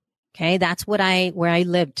actor. Okay. That's where I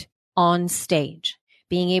lived on stage,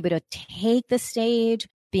 being able to take the stage,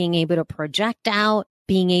 being able to project out,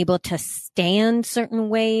 being able to stand certain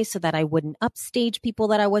ways so that I wouldn't upstage people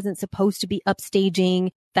that I wasn't supposed to be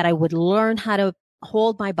upstaging, that I would learn how to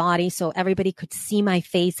hold my body so everybody could see my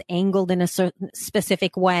face angled in a certain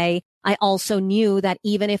specific way. I also knew that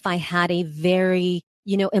even if I had a very,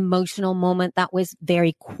 emotional moment that was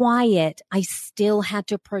very quiet, I still had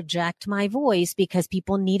to project my voice because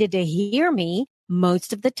people needed to hear me.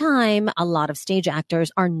 Most of the time, a lot of stage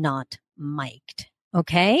actors are not mic'd.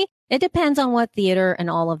 Okay? It depends on what theater and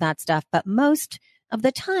all of that stuff, but most of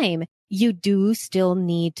the time, you do still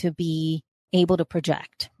need to be able to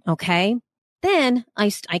project. Okay? Then I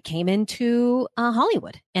came into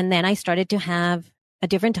Hollywood, and then I started to have a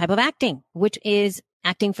different type of acting, which is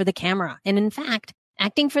acting for the camera. And in fact,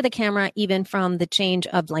 acting for the camera, even from the change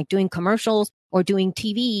of like doing commercials or doing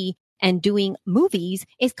TV and doing movies,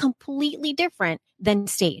 is completely different than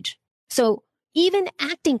stage. So even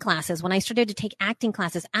acting classes, when I started to take acting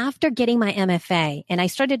classes after getting my MFA and I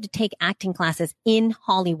started to take acting classes in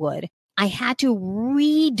Hollywood, I had to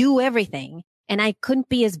redo everything and I couldn't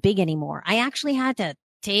be as big anymore. I actually had to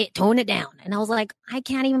tone it down. And I was like, I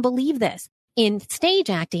can't even believe this. In stage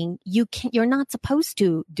acting, you're not supposed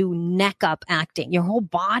to do neck up acting. Your whole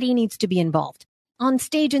body needs to be involved. On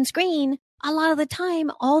stage and screen, a lot of the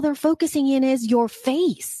time, all they're focusing in is your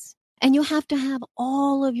face. And you have to have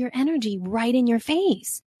all of your energy right in your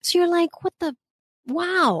face. So you're like,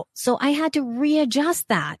 wow. So I had to readjust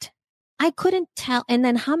that. I couldn't tell. And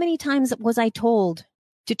then how many times was I told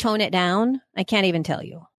to tone it down? I can't even tell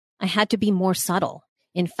you. I had to be more subtle.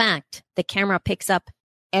 In fact, the camera picks up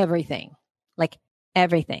everything, like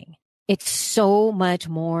everything. It's so much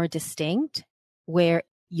more distinct where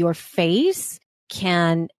your face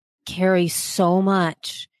can carry so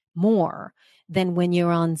much more than when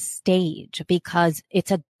you're on stage because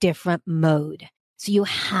it's a different mode. So you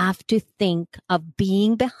have to think of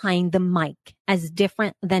being behind the mic as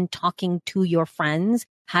different than talking to your friends,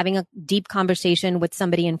 having a deep conversation with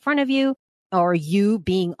somebody in front of you, or you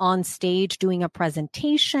being on stage doing a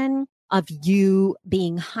presentation, of you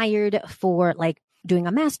being hired for like doing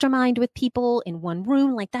a mastermind with people in one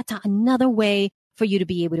room. Like that's another way for you to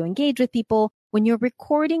be able to engage with people. When you're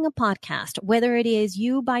recording a podcast, whether it is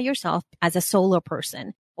you by yourself as a solo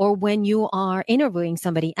person, or when you are interviewing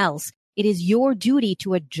somebody else, it is your duty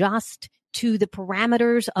to adjust to the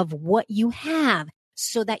parameters of what you have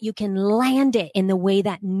so that you can land it in the way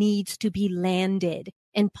that needs to be landed.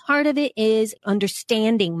 And part of it is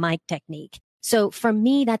understanding mic technique. So for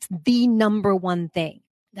me, that's the number one thing.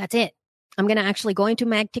 That's it. I'm going to actually go into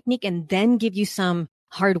mic technique and then give you some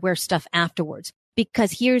hardware stuff afterwards.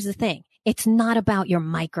 Because here's the thing. It's not about your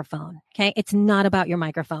microphone. Okay. It's not about your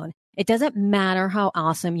microphone. It doesn't matter how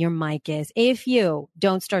awesome your mic is. If you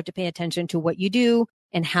don't start to pay attention to what you do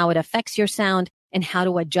and how it affects your sound and how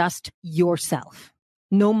to adjust yourself,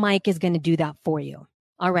 no mic is going to do that for you.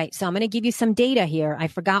 All right. So I'm going to give you some data here. I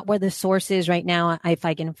forgot where the source is right now. If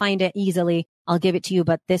I can find it easily, I'll give it to you,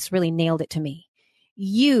 but this really nailed it to me.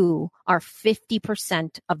 You are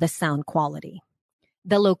 50% of the sound quality.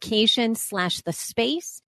 The location / the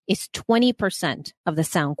space is 20% of the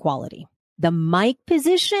sound quality. The mic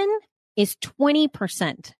position is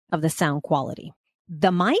 20% of the sound quality.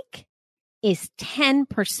 The mic is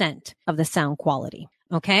 10% of the sound quality.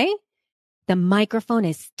 Okay? The microphone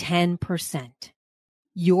is 10%.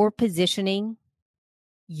 Your positioning,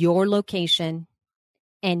 your location,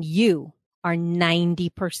 and you are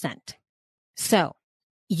 90%. So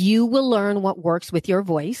you will learn what works with your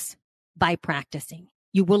voice by practicing.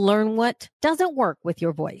 You will learn what doesn't work with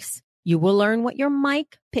your voice. You will learn what your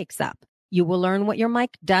mic picks up. You will learn what your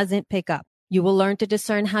mic doesn't pick up. You will learn to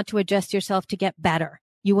discern how to adjust yourself to get better.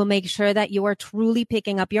 You will make sure that you are truly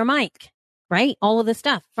picking up your mic, right? All of the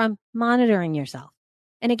stuff from monitoring yourself.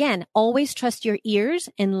 And again, always trust your ears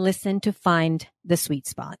and listen to find the sweet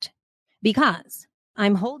spot. Because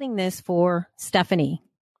I'm holding this for Stephanie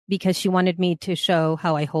because she wanted me to show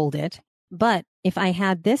how I hold it. But if I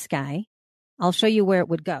had this guy, I'll show you where it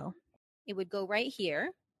would go. It would go right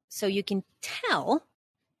here. So you can tell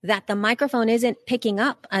that the microphone isn't picking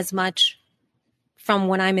up as much from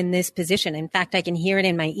when I'm in this position. In fact, I can hear it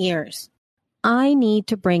in my ears. I need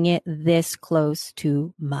to bring it this close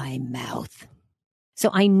to my mouth. So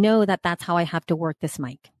I know that that's how I have to work this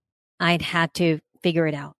mic. I'd had to figure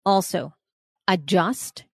it out. Also,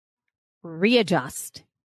 adjust, readjust,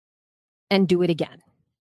 and do it again.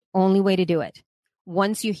 Only way to do it.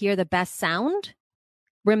 Once you hear the best sound,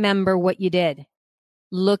 remember what you did.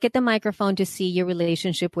 Look at the microphone to see your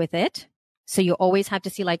relationship with it. So you always have to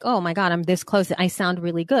see like, oh my God, I'm this close. I sound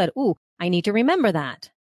really good. Ooh, I need to remember that.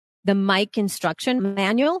 The mic instruction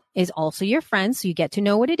manual is also your friend. So you get to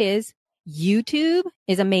know what it is. YouTube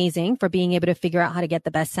is amazing for being able to figure out how to get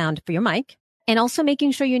the best sound for your mic. And also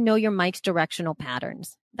making sure you know your mic's directional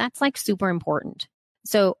patterns. That's like super important.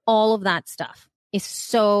 So all of that stuff is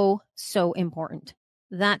so important.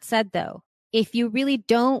 That said though, if you really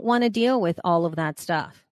don't want to deal with all of that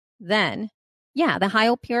stuff, then yeah, the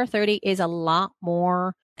Heil PR30 is a lot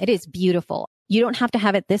more, it is beautiful. You don't have to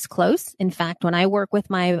have it this close. In fact, when I work with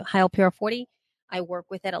my Heil PR40, I work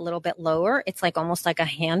with it a little bit lower. It's like almost like a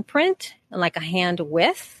handprint, like a hand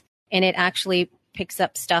width, and it actually picks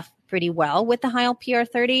up stuff pretty well with the Heil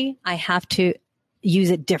PR30. I have to use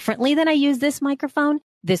it differently than I use this microphone.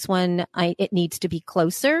 This one, it needs to be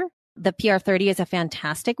closer. The PR30 is a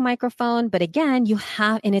fantastic microphone, but again,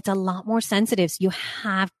 and it's a lot more sensitive. So you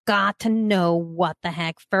have got to know what the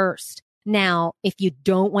heck first. Now, if you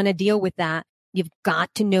don't want to deal with that, you've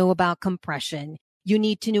got to know about compression. You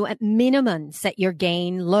need to know at minimum, set your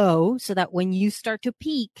gain low so that when you start to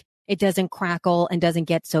peak, it doesn't crackle and doesn't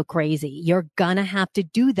get so crazy. You're gonna have to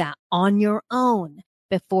do that on your own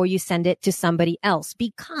before you send it to somebody else,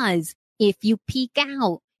 because if you peak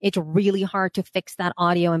out, it's really hard to fix that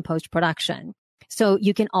audio in post-production. So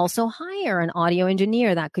you can also hire an audio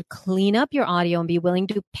engineer that could clean up your audio and be willing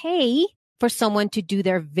to pay for someone to do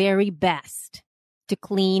their very best to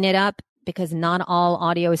clean it up, because not all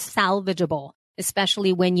audio is salvageable,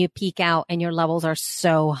 especially when you peak out and your levels are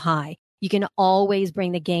so high. You can always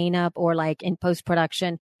bring the gain up, or like in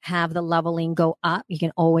post-production, have the leveling go up. You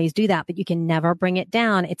can always do that, but you can never bring it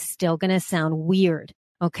down. It's still going to sound weird.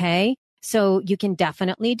 Okay. So you can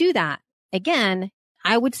definitely do that. Again,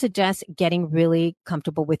 I would suggest getting really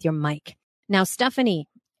comfortable with your mic. Now, Stephanie,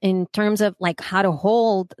 in terms of like how to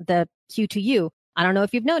hold the Q2U, I don't know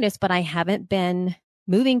if you've noticed, but I haven't been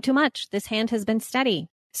moving too much. This hand has been steady.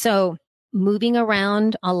 So moving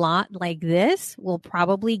around a lot like this will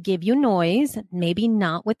probably give you noise, maybe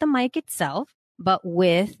not with the mic itself, but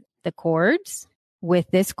with the cords, with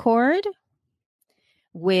this cord,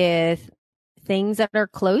 with things that are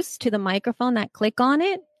close to the microphone that click on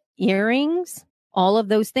it, earrings, all of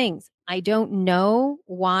those things. I don't know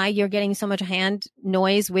why you're getting so much hand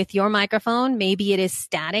noise with your microphone. Maybe it is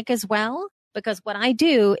static as well. Because what I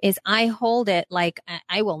do is I hold it like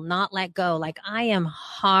I will not let go. Like I am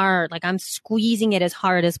hard, like I'm squeezing it as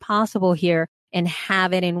hard as possible here and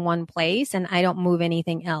have it in one place, and I don't move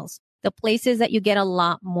anything else. The places that you get a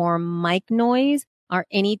lot more mic noise are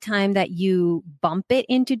anytime that you bump it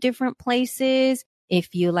into different places.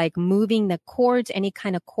 If you like moving the cords, any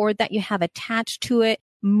kind of cord that you have attached to it,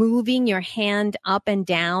 moving your hand up and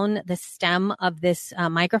down the stem of this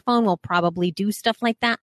microphone will probably do stuff like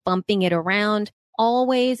that. Bumping it around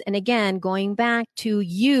always. And again, going back to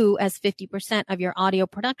you as 50% of your audio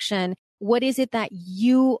production, what is it that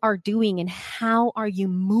you are doing and how are you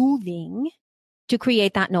moving to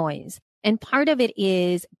create that noise? And part of it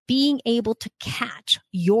is being able to catch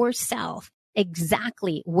yourself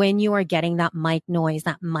exactly when you are getting that mic noise,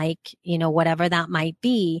 that mic, whatever that might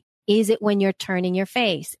be. Is it when you're turning your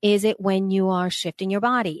face? Is it when you are shifting your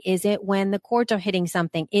body? Is it when the cords are hitting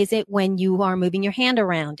something? Is it when you are moving your hand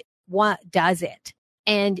around? What does it?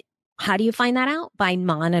 And how do you find that out? By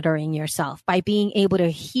monitoring yourself, by being able to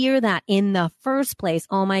hear that in the first place.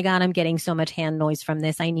 Oh my God, I'm getting so much hand noise from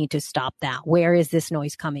this. I need to stop that. Where is this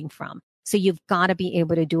noise coming from? So you've got to be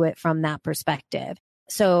able to do it from that perspective.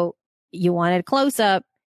 So you wanted close up.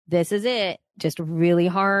 This is it. Just really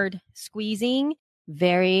hard squeezing.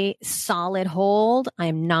 Very solid hold.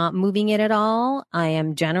 I'm not moving it at all. I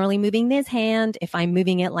am generally moving this hand if I'm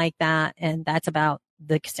moving it like that. And that's about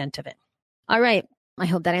the extent of it. All right. I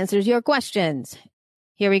hope that answers your questions.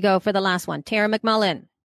 Here we go for the last one. Tara McMullen.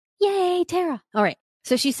 Yay, Tara. All right.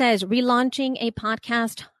 So she says, relaunching a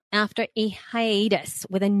podcast after a hiatus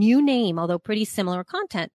with a new name, although pretty similar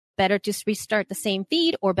content. Better to restart the same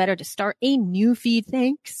feed or better to start a new feed?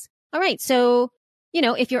 Thanks. All right. So,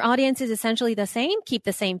 if your audience is essentially the same, keep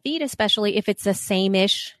the same feed, especially if it's the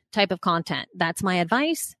same-ish type of content. That's my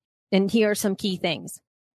advice. And here are some key things.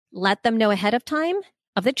 Let them know ahead of time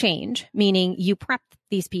of the change, meaning you prep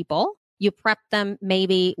these people. You prep them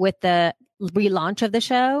maybe with the relaunch of the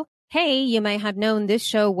show. Hey, you might have known this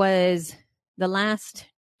show was the last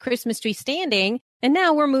Christmas tree standing, and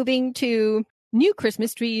now we're moving to new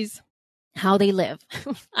Christmas trees, how they live.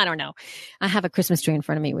 I don't know. I have a Christmas tree in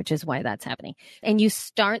front of me, which is why that's happening. And you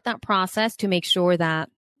start that process to make sure that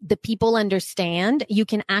the people understand. You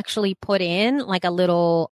can actually put in like a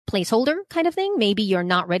little placeholder kind of thing. Maybe you're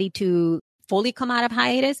not ready to fully come out of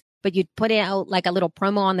hiatus, but you'd put it out like a little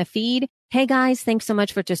promo on the feed. Hey guys, thanks so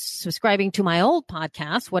much for just subscribing to my old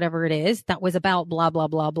podcast, whatever it is, that was about blah, blah,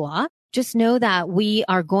 blah, blah. Just know that we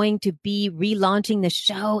are going to be relaunching the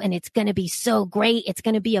show and it's going to be so great. It's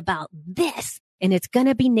going to be about this and it's going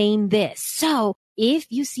to be named this. So if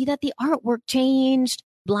you see that the artwork changed,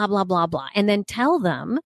 blah, blah, blah, blah, and then tell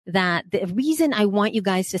them that the reason I want you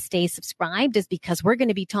guys to stay subscribed is because we're going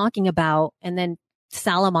to be talking about, and then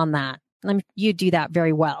sell them on that. You do that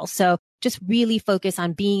very well. So just really focus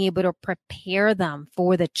on being able to prepare them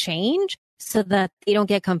for the change so that they don't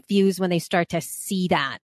get confused when they start to see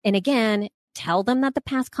that. And again, tell them that the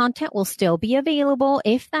past content will still be available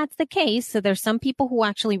if that's the case. So there's some people who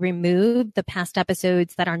actually remove the past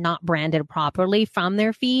episodes that are not branded properly from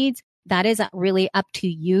their feeds. That is really up to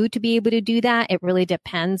you to be able to do that. It really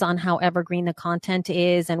depends on how evergreen the content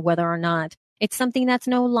is and whether or not it's something that's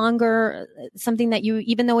no longer something that you,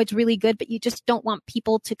 even though it's really good, but you just don't want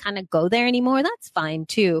people to kind of go there anymore. That's fine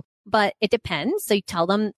too. But it depends. So you tell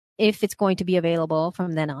them if it's going to be available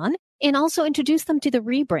from then on, and also introduce them to the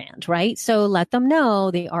rebrand, right? So let them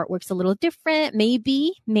know the artwork's a little different.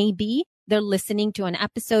 Maybe they're listening to an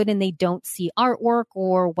episode and they don't see artwork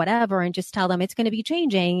or whatever, and just tell them it's going to be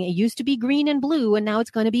changing. It used to be green and blue and now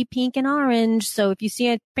it's going to be pink and orange. So if you see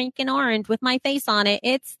a pink and orange with my face on it,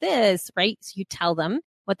 it's this, right? So you tell them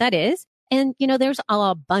what that is. And, there's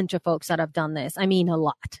a bunch of folks that have done this. I mean, a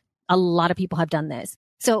lot of people have done this.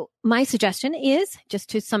 So my suggestion is, just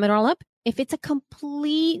to sum it all up, if it's a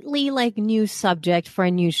completely new subject for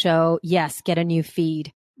a new show, yes, get a new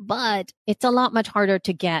feed. But it's a lot much harder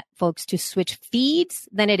to get folks to switch feeds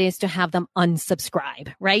than it is to have them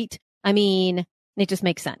unsubscribe, right? I mean, it just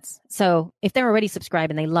makes sense. So if they're already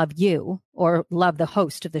subscribed and they love you or love the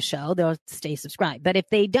host of the show, they'll stay subscribed. But if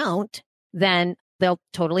they don't, then they'll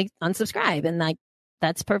totally unsubscribe. And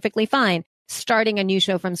that's perfectly fine. Starting a new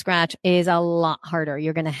show from scratch is a lot harder.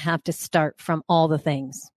 You're going to have to start from all the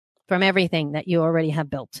things, from everything that you already have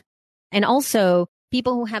built. And also,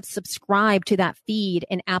 people who have subscribed to that feed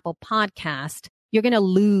in Apple Podcast, you're going to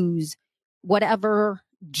lose whatever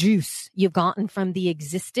juice you've gotten from the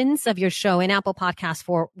existence of your show in Apple Podcast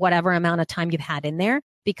for whatever amount of time you've had in there,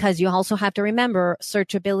 because you also have to remember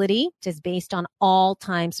searchability is based on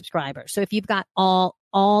all-time subscribers. So if you've got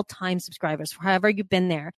all-time subscribers, however you've been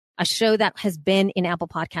there, a show that has been in Apple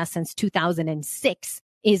Podcast since 2006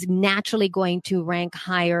 is naturally going to rank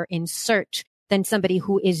higher in search than somebody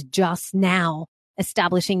who is just now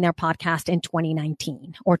establishing their podcast in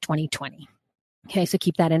 2019 or 2020. Okay, so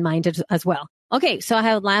keep that in mind as well. Okay, so I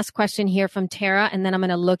have a last question here from Tara, and then I'm going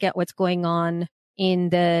to look at what's going on in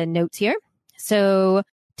the notes here. So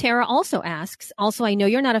Tara also asks, I know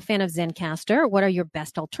you're not a fan of Zencastr. What are your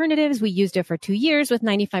best alternatives? We used it for 2 years with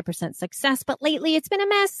 95% success, but lately it's been a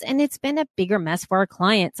mess, and it's been a bigger mess for our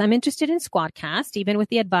clients. I'm interested in Squadcast, even with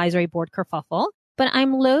the advisory board kerfuffle, but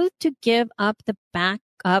I'm loath to give up the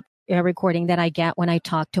backup recording that I get when I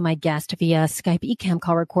talk to my guest via Skype eCam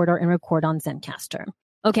call recorder and record on Zencastr.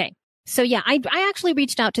 Okay. So yeah, I actually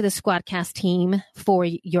reached out to the Squadcast team for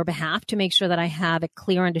your behalf to make sure that I have a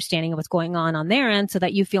clear understanding of what's going on their end so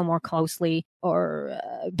that you feel more closely or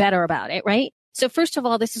better about it, right? So first of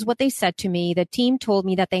all, this is what they said to me. The team told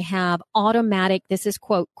me that they have automatic, this is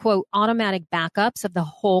quote, automatic backups of the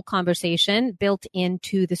whole conversation built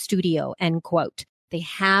into the studio, end quote. They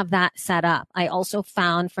have that set up. I also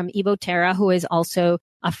found from Evo Terra, who is also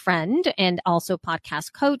a friend and also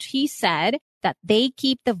podcast coach, he said that they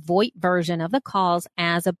keep the VoIP version of the calls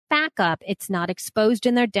as a backup. It's not exposed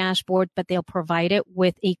in their dashboard, but they'll provide it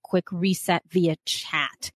with a quick reset via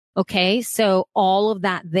chat. Okay, so all of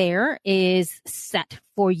that there is set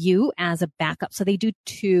for you as a backup. So they do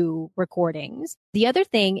 2 recordings. The other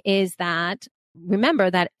thing is that remember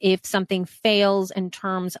that if something fails in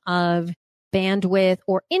terms of bandwidth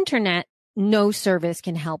or internet, no service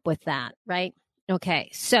can help with that, right? Okay.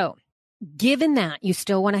 So given that you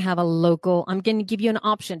still want to have a local, I'm going to give you an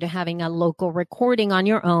option to having a local recording on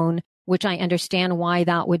your own, which I understand why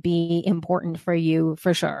that would be important for you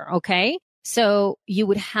for sure. Okay. So you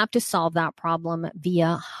would have to solve that problem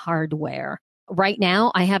via hardware. Right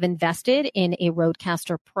now, I have invested in a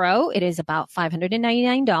Rodecaster Pro. It is about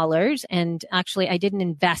 $599. And actually, I didn't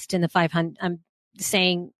invest in the 500. I'm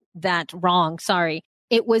saying that wrong. Sorry.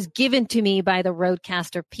 It was given to me by the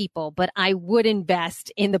Rodecaster people, but I would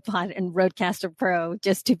invest in the Rodecaster Pro,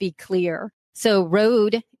 just to be clear. So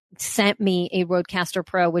Rode sent me a Rodecaster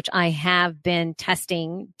Pro, which I have been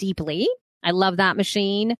testing deeply. I love that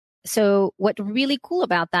machine. So what's really cool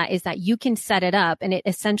about that is that you can set it up and it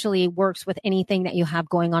essentially works with anything that you have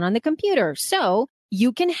going on the computer. So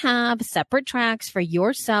you can have separate tracks for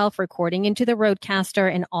yourself recording into the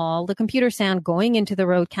Rodecaster and all the computer sound going into the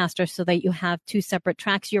Rodecaster so that you have two separate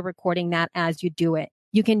tracks. You're recording that as you do it.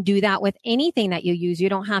 You can do that with anything that you use. You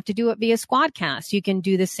don't have to do it via Squadcast. You can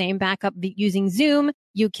do the same backup using Zoom.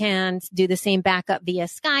 You can do the same backup via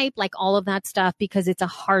Skype, like all of that stuff, because it's a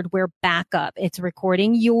hardware backup. It's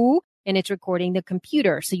recording you and it's recording the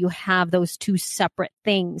computer. So you have those two separate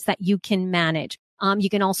things that you can manage. You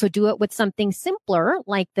can also do it with something simpler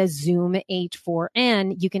like the Zoom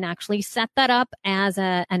H4n. You can actually set that up as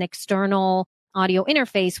an external audio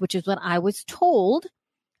interface, which is what I was told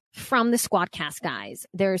from the Squadcast guys.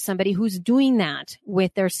 There's somebody who's doing that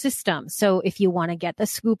with their system. So if you want to get the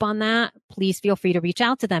scoop on that, please feel free to reach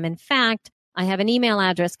out to them. In fact, I have an email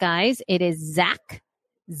address, guys. It is Zach,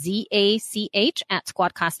 ZACH at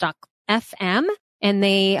squadcast.fm. And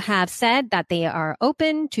they have said that they are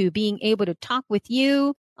open to being able to talk with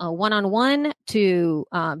you one-on-one to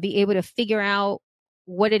be able to figure out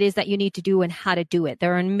what it is that you need to do and how to do it.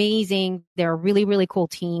 They're amazing. They're a really, really cool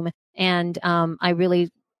team. And I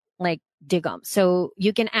really dig them. So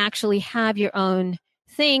you can actually have your own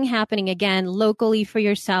thing happening again locally for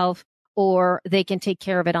yourself, or they can take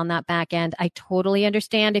care of it on that back end. I totally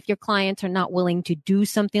understand if your clients are not willing to do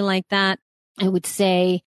something like that. I would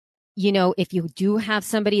say, if you do have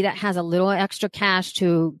somebody that has a little extra cash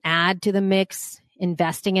to add to the mix,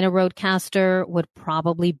 investing in a Rodecaster would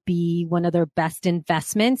probably be one of their best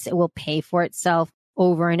investments. It will pay for itself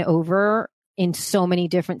over and over in so many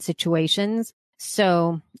different situations.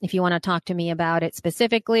 So if you want to talk to me about it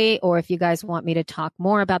specifically, or if you guys want me to talk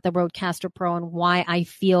more about the Rodecaster Pro and why I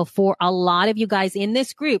feel for a lot of you guys in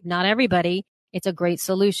this group, not everybody, it's a great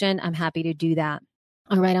solution, I'm happy to do that.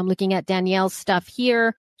 All right, I'm looking at Danielle's stuff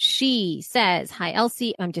here. She says, hi,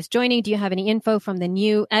 Elsie, I'm just joining. Do you have any info from the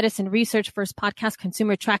new Edison Research First Podcast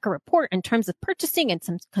Consumer Tracker Report in terms of purchasing and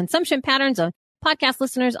some consumption patterns of podcast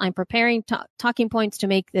listeners? I'm preparing talking points to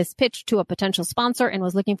make this pitch to a potential sponsor and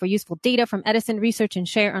was looking for useful data from Edison Research and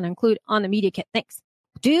share and include on the media kit. Thanks.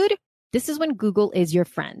 Dude, this is when Google is your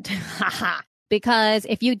friend. Because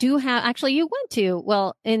if you do have, actually you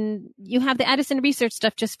you have the Edison Research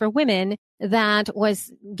stuff just for women that was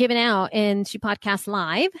given out in She Podcast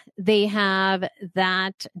Live. They have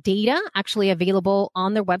that data actually available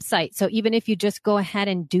on their website. So even if you just go ahead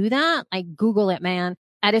and do that, Google it, man.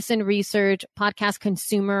 Edison Research Podcast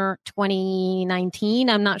Consumer 2019.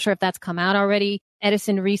 I'm not sure if that's come out already.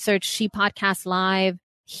 Edison Research She Podcast Live.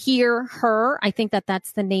 Hear Her. I think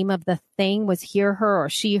that's the name of the thing, was Hear Her or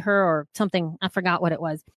She Her or something. I forgot what it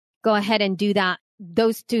was. Go ahead and do that.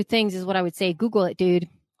 Those two things is what I would say. Google it, dude,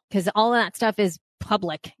 because all of that stuff is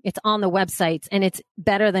public. It's on the websites and it's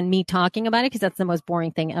better than me talking about it because that's the most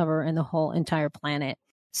boring thing ever in the whole entire planet.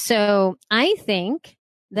 So I think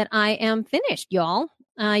that I am finished, y'all.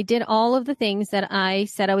 I did all of the things that I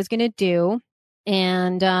said I was going to do.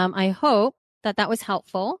 And I hope that was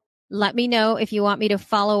helpful. Let me know if you want me to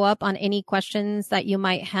follow up on any questions that you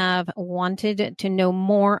might have wanted to know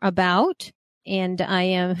more about. And I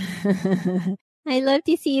am, I love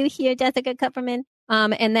to see you here, Jessica Kupferman.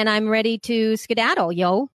 And then I'm ready to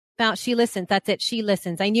skedaddle, about She Listens. That's it. She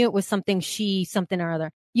Listens. I knew it was something or other.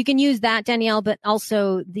 You can use that, Danielle, but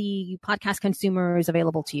also the podcast consumer is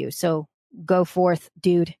available to you. So go forth,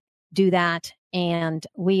 dude, do that. And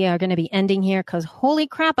we are going to be ending here because holy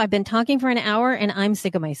crap, I've been talking for an hour and I'm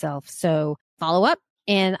sick of myself. So follow up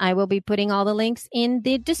and I will be putting all the links in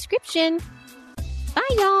the description. Bye,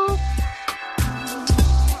 y'all.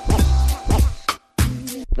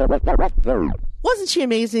 Wasn't she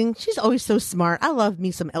amazing? She's always so smart. I love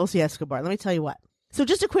me some Elsie Escobar. Let me tell you what. So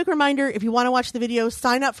just a quick reminder, if you want to watch the video,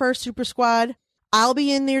 sign up for our Super Squad. I'll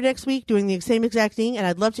be in there next week doing the same exact thing. And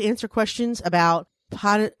I'd love to answer questions about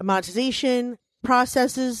monetization,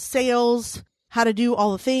 processes, sales, how to do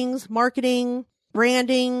all the things, marketing,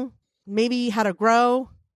 branding, maybe how to grow.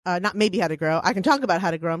 Not maybe how to grow. I can talk about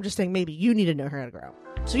how to grow. I'm just saying maybe you need to know how to grow.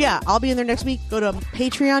 So yeah, I'll be in there next week. Go to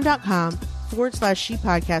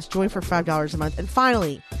patreon.com/ShePodcast. Join for $5 a month. And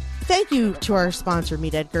finally, thank you to our sponsor,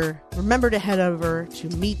 Meet Edgar. Remember to head over to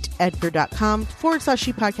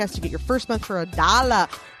meetedgar.com/ShePodcast to get your first month for $1.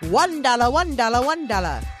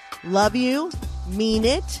 $1. Love you. Mean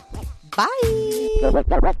it. Bye.